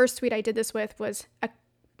example, the first tweet I did this with was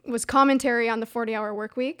commentary on the 40-hour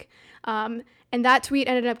work week. And that tweet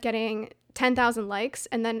ended up getting 10,000 likes.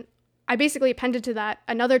 And then I basically appended to that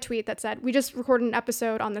another tweet that said, we just recorded an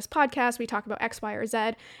episode on this podcast. We talk about X, Y, or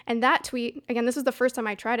Z. And that tweet, again, this was the first time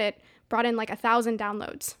I tried it, brought in like 1,000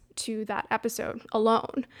 downloads to that episode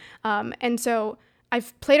alone. And so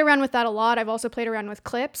I've played around with that a lot. I've also played around with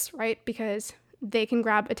clips, right? Because they can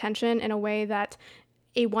grab attention in a way that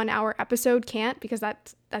a 1 hour episode can't, because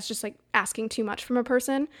that's just like asking too much from a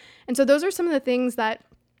person. And so those are some of the things that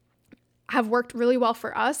have worked really well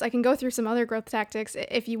for us. I can go through some other growth tactics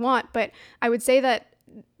if you want, but I would say that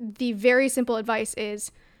the very simple advice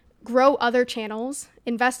is grow other channels,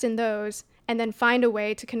 invest in those, and then find a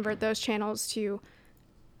way to convert those channels to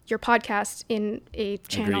your podcast in a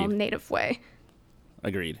channel Agreed. native way.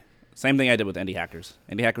 Agreed. Same thing I did with Indie Hackers.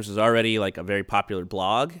 Indie Hackers was already like a very popular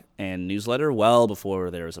blog and newsletter well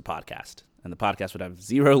before there was a podcast. And the podcast would have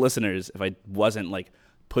 0 listeners if I wasn't like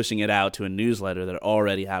pushing it out to a newsletter that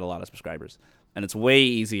already had a lot of subscribers. And it's way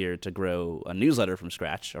easier to grow a newsletter from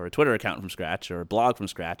scratch, or a Twitter account from scratch, or a blog from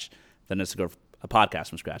scratch than it is to grow a podcast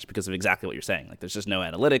from scratch, because of exactly what you're saying. Like, there's just no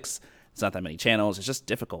analytics. It's not that many channels. It's just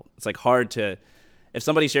difficult. It's like hard to, if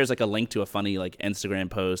somebody shares like a link to a funny like Instagram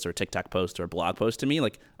post or TikTok post or blog post to me,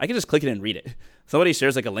 like I can just click it and read it. If somebody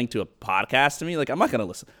shares like a link to a podcast to me, like I'm not going to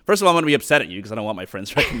listen. First of all, I'm going to be upset at you because I don't want my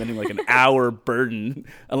friends recommending like an hour burden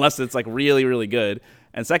unless it's like really, really good.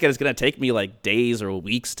 And second, it's going to take me like days or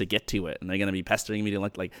weeks to get to it. And they're going to be pestering me to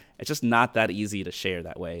like, it's just not that easy to share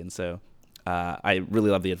that way. And so I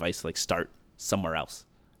really love the advice to like start somewhere else.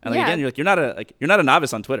 And like, again, you're not a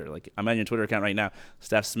novice on Twitter. Like I'm on your Twitter account right now,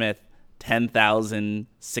 Steph Smith,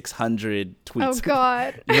 10,600 tweets. Oh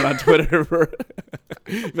God. You've been on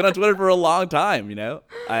Twitter for a long time, you know?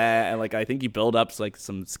 I think you build up like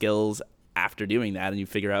some skills after doing that, and you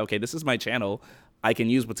figure out, okay, this is my channel. I can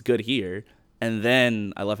use what's good here. And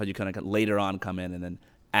then I love how you kind of later on come in and then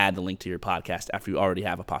add the link to your podcast after you already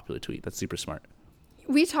have a popular tweet. That's super smart.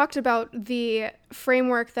 We talked about the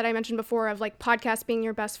framework that I mentioned before of like podcasts being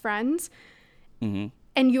your best friends. Mm-hmm.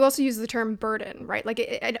 And you also use the term burden, right? Like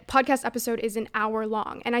a podcast episode is an hour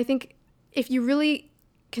long. And I think if you really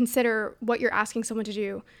consider what you're asking someone to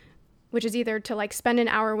do, which is either to like spend an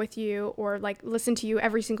hour with you or like listen to you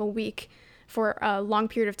every single week for a long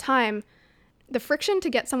period of time, the friction to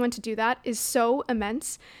get someone to do that is so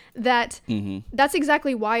immense that that's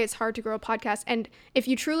exactly why it's hard to grow a podcast. And if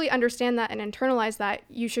you truly understand that and internalize that,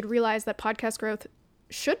 you should realize that podcast growth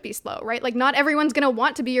should be slow, right? Like not everyone's going to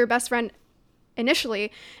want to be your best friend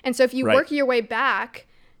initially. And so if you work your way back,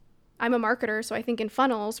 I'm a marketer, so I think in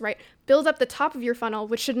funnels, right? Build up the top of your funnel,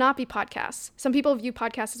 which should not be podcasts. Some people view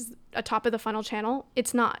podcasts as a top of the funnel channel.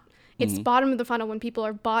 It's not. It's bottom of the funnel when people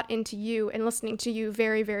are bought into you and listening to you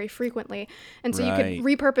very, very frequently. And so you could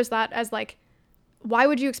repurpose that as like, why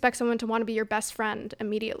would you expect someone to want to be your best friend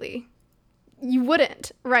immediately? You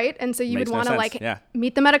wouldn't, right? And so you would want to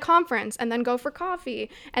meet them at a conference and then go for coffee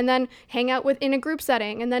and then hang out in a group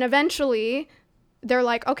setting. And then eventually they're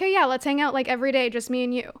like, okay, yeah, let's hang out like every day, just me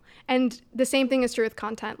and you. And the same thing is true with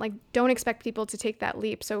content. Like, don't expect people to take that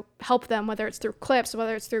leap. So help them, whether it's through clips,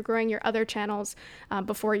 whether it's through growing your other channels,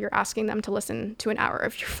 before you're asking them to listen to an hour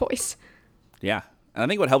of your voice. Yeah. And I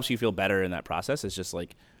think what helps you feel better in that process is just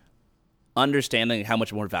like understanding how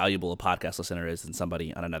much more valuable a podcast listener is than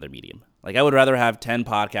somebody on another medium. Like I would rather have 10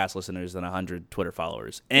 podcast listeners than 100 Twitter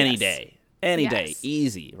followers any day. Any day,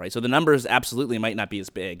 easy, right? So the numbers absolutely might not be as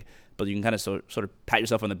big, but you can kind of sort of pat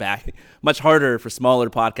yourself on the back. Much harder for smaller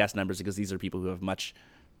podcast numbers because these are people who have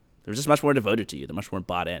they're just much more devoted to you. They're much more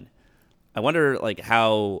bought in. I wonder like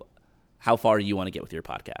how far you want to get with your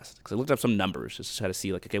podcast. Because I looked up some numbers just to try to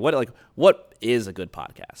see like, okay, what is a good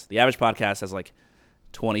podcast? The average podcast has like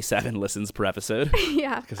 27 listens per episode.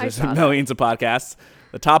 Yeah, because there's millions of podcasts.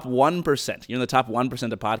 The top 1%, you're in the top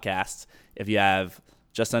 1% of podcasts if you have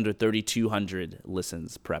just under 3,200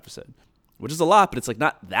 listens per episode, which is a lot, but it's like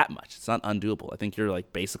not that much. It's not undoable. I think you're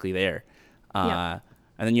like basically there. And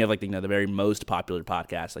then you have like the very most popular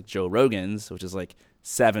podcasts like Joe Rogan's, which is like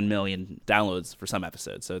 7 million downloads for some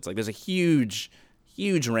episodes. So it's like there's a huge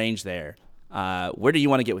range there. Where do you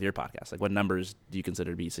want to get with your podcast? Like what numbers do you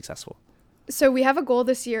consider to be successful? So we have a goal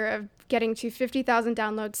this year of getting to 50,000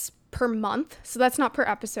 downloads per month. So that's not per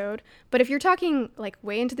episode. But if you're talking like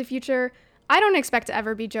way into the future, I don't expect to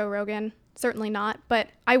ever be Joe Rogan. Certainly not. But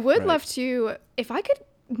I would love to, if I could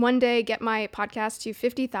one day get my podcast to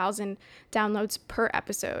 50,000 downloads per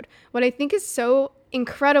episode. What I think is so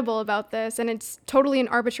incredible about this, and it's totally an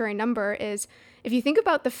arbitrary number, is if you think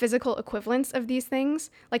about the physical equivalents of these things,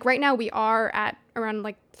 like right now we are at around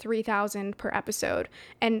like 3,000 per episode.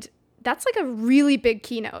 And that's like a really big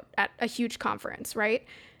keynote at a huge conference, right?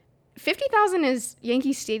 50,000 is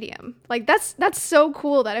Yankee Stadium. Like that's so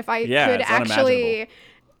cool that if I could actually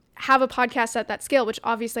have a podcast at that scale, which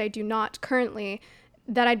obviously I do not currently,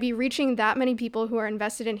 that I'd be reaching that many people who are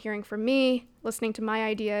invested in hearing from me, listening to my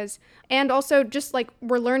ideas, and also just like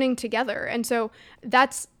we're learning together. And so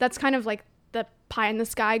that's kind of like the pie in the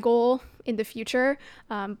sky goal in the future.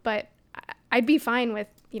 But I'd be fine with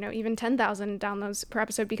even 10,000 downloads per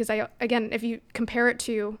episode, because again, if you compare it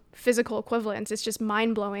to physical equivalents, it's just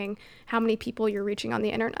mind blowing how many people you're reaching on the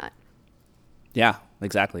internet. Yeah,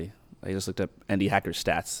 exactly. I just looked up Indie Hackers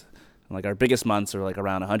stats. Like our biggest months are like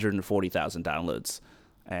around 140,000 downloads.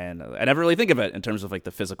 And I never really think of it in terms of like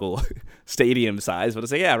the physical stadium size, but I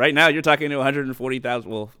say, yeah, right now you're talking to 140,000,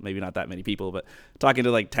 well, maybe not that many people, but talking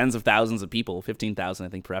to like tens of thousands of people, 15,000, I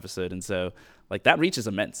think, per episode. And so like that reach is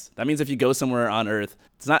immense. That means if you go somewhere on Earth,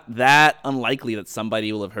 it's not that unlikely that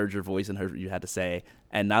somebody will have heard your voice and heard what you had to say,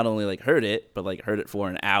 and not only like heard it, but like heard it for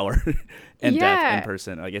an hour in depth in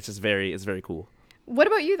person. Like it's very cool. What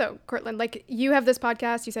about you though, Courtland? Like you have this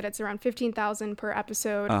podcast, you said it's around 15,000 per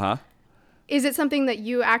episode. Uh-huh. Is it something that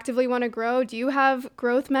you actively want to grow? Do you have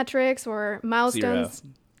growth metrics or milestones?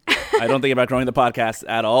 Zero. I don't think about growing the podcast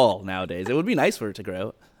at all nowadays. It would be nice for it to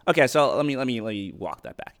grow. Okay, so let me walk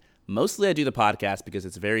that back. Mostly I do the podcast because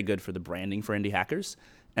it's very good for the branding for Indie Hackers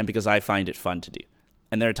and because I find it fun to do.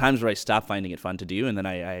 And there are times where I stop finding it fun to do and then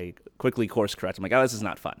I quickly course correct. I'm like, oh, this is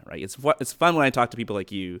not fun, right? It's fun when I talk to people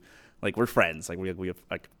like you, like we're friends, like we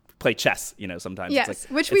like play chess, sometimes. Yes, it's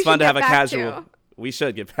like, which it's we fun should to have get a back casual. to. We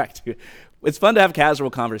should get back to it. It's fun to have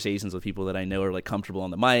casual conversations with people that I know are like comfortable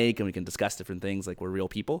on the mic and we can discuss different things like we're real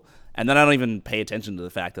people. And then I don't even pay attention to the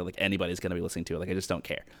fact that like anybody's going to be listening to it. Like I just don't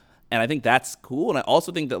care. And I think that's cool. And I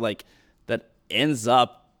also think that like that ends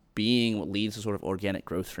up being what leads to sort of organic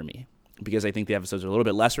growth for me, because I think the episodes are a little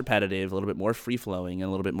bit less repetitive, a little bit more free flowing, and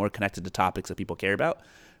a little bit more connected to topics that people care about.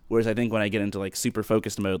 Whereas I think when I get into like super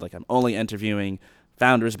focused mode, like I'm only interviewing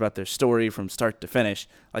founders about their story from start to finish,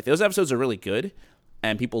 like those episodes are really good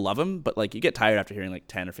and people love them, but like you get tired after hearing like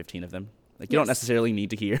 10 or 15 of them. Like you don't necessarily need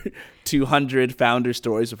to hear 200 founder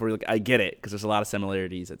stories before you're like, I get it, because there's a lot of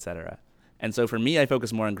similarities, etc. And so for me, I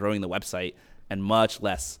focus more on growing the website and much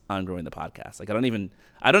less on growing the podcast. Like I don't even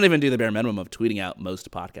do the bare minimum of tweeting out most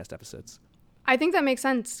podcast episodes. I think that makes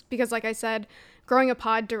sense because like I said, growing a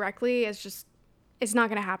pod directly is just, it's not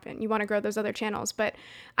going to happen. You want to grow those other channels. But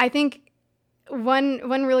I think one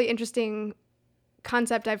really interesting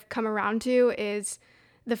concept I've come around to is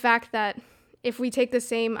the fact that if we take the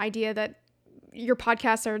same idea that your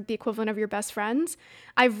podcasts are the equivalent of your best friends,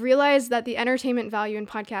 I've realized that the entertainment value in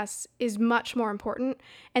podcasts is much more important.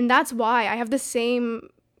 And that's why I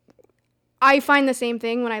find the same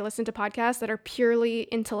thing when I listen to podcasts that are purely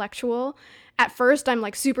intellectual. At first, I'm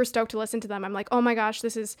like super stoked to listen to them. I'm like, oh my gosh,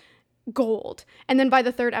 this is gold. And then by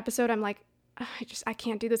the third episode, I'm like, I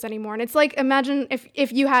can't do this anymore. And it's like, imagine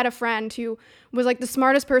if you had a friend who was like the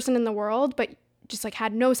smartest person in the world, but just like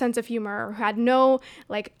had no sense of humor or had no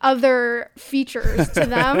like other features to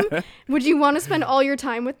them. Would you want to spend all your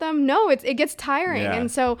time with them? No, it gets tiring. Yeah.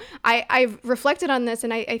 And so I've reflected on this,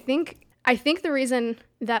 and I think the reason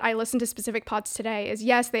that I listen to specific pods today is,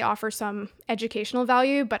 yes, they offer some educational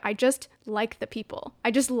value, but I just like the people.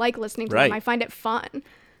 I just like listening to them. I find it fun.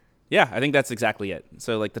 Yeah, I think that's exactly it.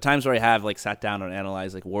 So like the times where I have like sat down and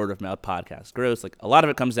analyzed like word of mouth podcast growth, like a lot of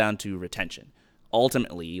it comes down to retention.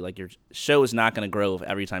 Ultimately, like your show is not going to grow if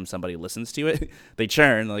every time somebody listens to it, they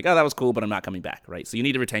churn. They're like, oh, that was cool, but I'm not coming back, right? So you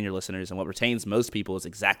need to retain your listeners. And what retains most people is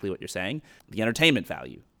exactly what you're saying, the entertainment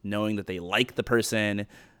value, knowing that they like the person,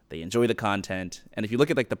 they enjoy the content. And if you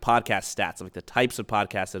look at like the podcast stats, like the types of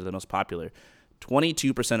podcasts that are the most popular,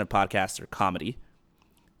 22% of podcasts are comedy,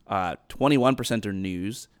 21% are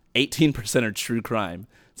news, 18% are true crime.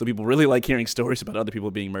 So people really like hearing stories about other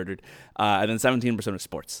people being murdered. And then 17% are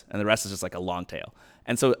sports. And the rest is just like a long tail.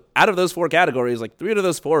 And so out of those four categories, like 3 out of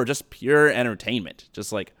those 4 are just pure entertainment.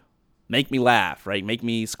 Just like make me laugh, right? Make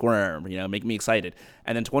me squirm, make me excited.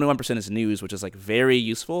 And then 21% is news, which is like very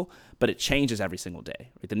useful, but it changes every single day.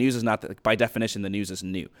 Right? The news is not, like, by definition, the news is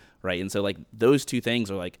new, right? And so like those two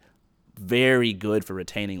things are like very good for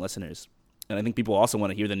retaining listeners. And I think people also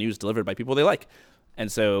want to hear the news delivered by people they like. And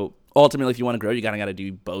so ultimately, if you want to grow, you got to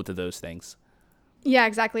do both of those things. Yeah,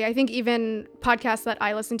 exactly. I think even podcasts that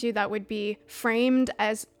I listen to that would be framed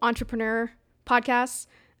as entrepreneur podcasts,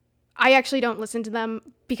 I actually don't listen to them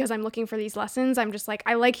because I'm looking for these lessons. I'm just like,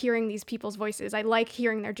 I like hearing these people's voices. I like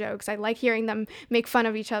hearing their jokes. I like hearing them make fun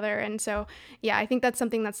of each other. And so, yeah, I think that's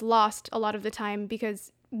something that's lost a lot of the time,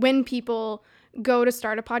 because when people go to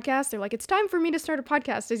start a podcast, they're like, it's time for me to start a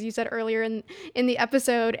podcast, as you said earlier in the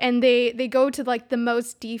episode, and they go to like the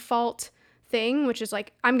most default thing, which is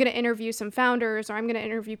like, I'm going to interview some founders, or I'm going to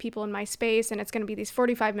interview people in my space, and it's going to be these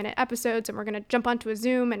 45-minute episodes, and we're going to jump onto a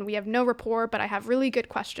Zoom, and we have no rapport, but I have really good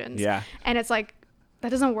questions. Yeah. And it's like, that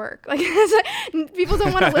doesn't work. Like, people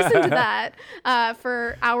don't want to listen to that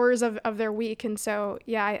for hours of their week. And so,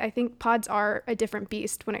 yeah, I think pods are a different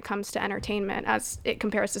beast when it comes to entertainment as it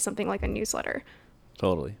compares to something like a newsletter.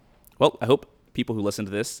 Totally. Well, I hope people who listen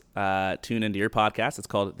to this tune into your podcast. It's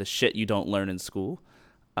called The Shit You Don't Learn in School.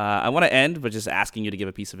 I want to end by just asking you to give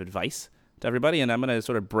a piece of advice to everybody, and I'm going to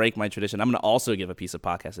sort of break my tradition. I'm going to also give a piece of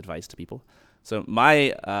podcast advice to people. So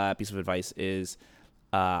my piece of advice is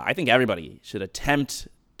I think everybody should attempt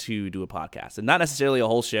to do a podcast, and not necessarily a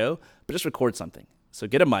whole show, but just record something. So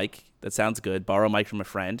get a mic that sounds good, borrow a mic from a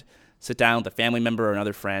friend, sit down with a family member or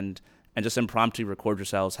another friend, and just impromptu record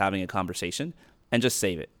yourselves having a conversation, and just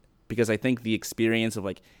save it. Because I think the experience of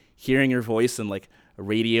like hearing your voice in like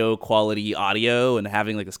radio quality audio and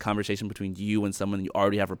having like this conversation between you and someone you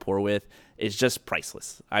already have rapport with is just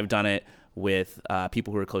priceless. I've done it with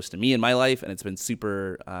people who are close to me in my life, and it's been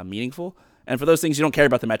super meaningful. And for those things, you don't care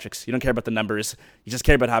about the metrics. You don't care about the numbers. You just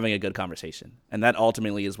care about having a good conversation. And that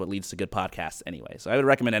ultimately is what leads to good podcasts anyway. So I would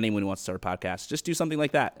recommend anyone who wants to start a podcast, just do something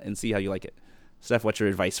like that and see how you like it. Steph, what's your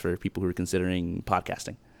advice for people who are considering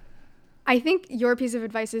podcasting? I think your piece of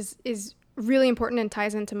advice is really important and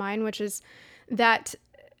ties into mine, which is that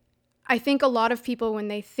I think a lot of people, when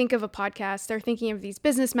they think of a podcast, they're thinking of these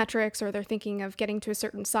business metrics, or they're thinking of getting to a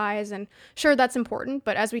certain size. And sure, that's important.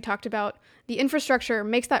 But as we talked about, the infrastructure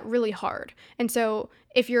makes that really hard. And so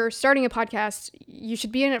if you're starting a podcast, you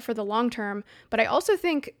should be in it for the long term. But I also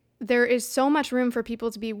think there is so much room for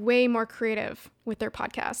people to be way more creative with their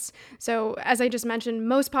podcasts. So as I just mentioned,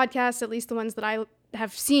 most podcasts, at least the ones that I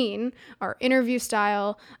have seen, are interview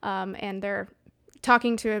style, and they're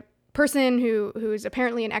talking to a person who is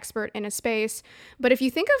apparently an expert in a space. But if you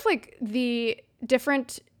think of like the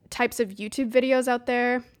different types of YouTube videos out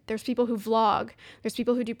there, there's people who vlog, there's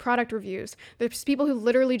people who do product reviews, there's people who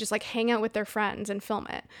literally just like hang out with their friends and film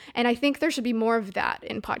it. And I think there should be more of that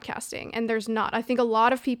in podcasting, and there's not. I think a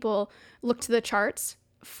lot of people look to the charts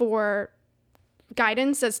for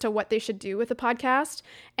guidance as to what they should do with a podcast.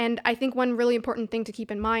 And I think one really important thing to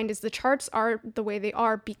keep in mind is the charts are the way they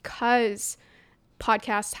are because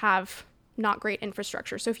podcasts have not great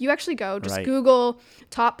infrastructure. So if you actually go, just Google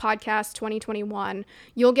top podcast 2021,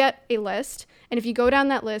 you'll get a list. And if you go down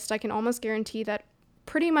that list, I can almost guarantee that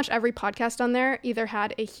pretty much every podcast on there either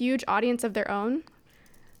had a huge audience of their own,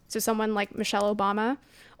 so someone like Michelle Obama,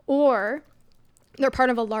 or they're part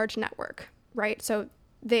of a large network, right? So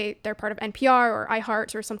they're part of NPR or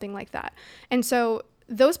iHeart or something like that. And so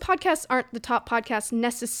those podcasts aren't the top podcasts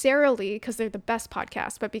necessarily because they're the best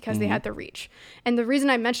podcasts, but because they had the reach. And the reason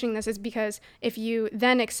I'm mentioning this is because if you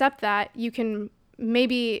then accept that, you can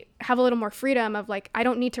maybe have a little more freedom of like, I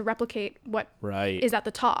don't need to replicate what is at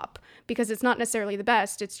the top because it's not necessarily the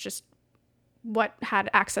best. It's just what had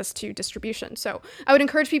access to distribution. So I would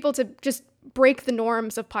encourage people to just break the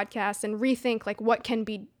norms of podcasts and rethink like what can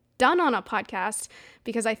be done on a podcast,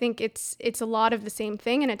 because I think it's a lot of the same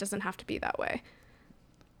thing and it doesn't have to be that way.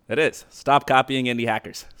 It is. Stop copying indie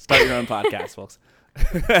hackers. Start your own podcast, folks.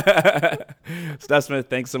 Steph Smith,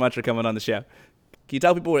 thanks so much for coming on the show. Can you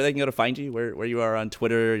tell people where they can go to find you, where you are on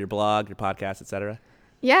Twitter, your blog, your podcast, etc.?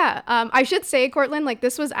 Yeah. I should say, Courtland, like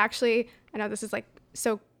this was actually, I know this is like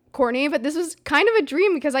so corny, but this was kind of a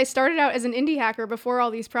dream because I started out as an indie hacker before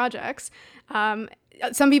all these projects.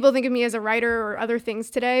 Some people think of me as a writer or other things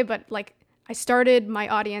today, but like I started my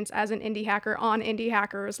audience as an indie hacker on Indie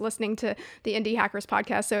Hackers, listening to the Indie Hackers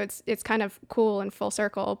podcast. So it's kind of cool and full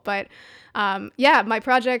circle. But yeah, my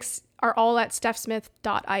projects are all at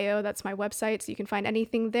stephsmith.io. That's my website. So you can find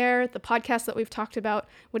anything there. The podcast that we've talked about,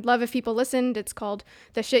 would love if people listened. It's called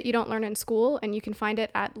The Shit You Don't Learn in School. And you can find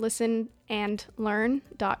it at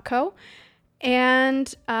listenandlearn.co.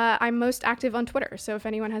 And I'm most active on Twitter. So if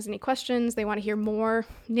anyone has any questions, they want to hear more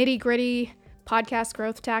nitty gritty podcast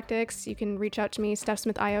growth tactics, you can reach out to me.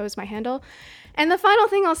 StephSmithIO is my handle. And the final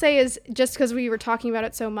thing I'll say is, just because we were talking about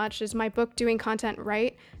it so much, is my book, Doing Content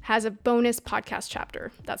Right, has a bonus podcast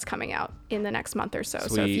chapter that's coming out in the next month or so.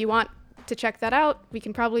 Sweet. So if you want to check that out, we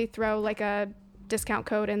can probably throw like a discount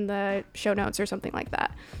code in the show notes or something like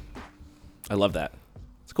that. I love that.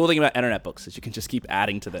 It's a cool thing about internet books is you can just keep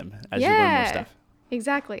adding to them as you learn more stuff.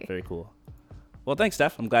 Exactly. Very cool. Well, thanks,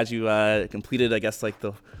 Steph. I'm glad you completed, I guess, like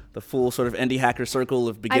the full sort of indie hacker circle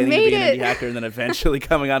of beginning to be an indie hacker and then eventually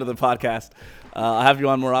coming onto the podcast. I'll have you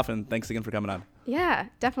on more often. Thanks again for coming on. Yeah,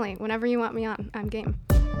 definitely. Whenever you want me on, I'm game.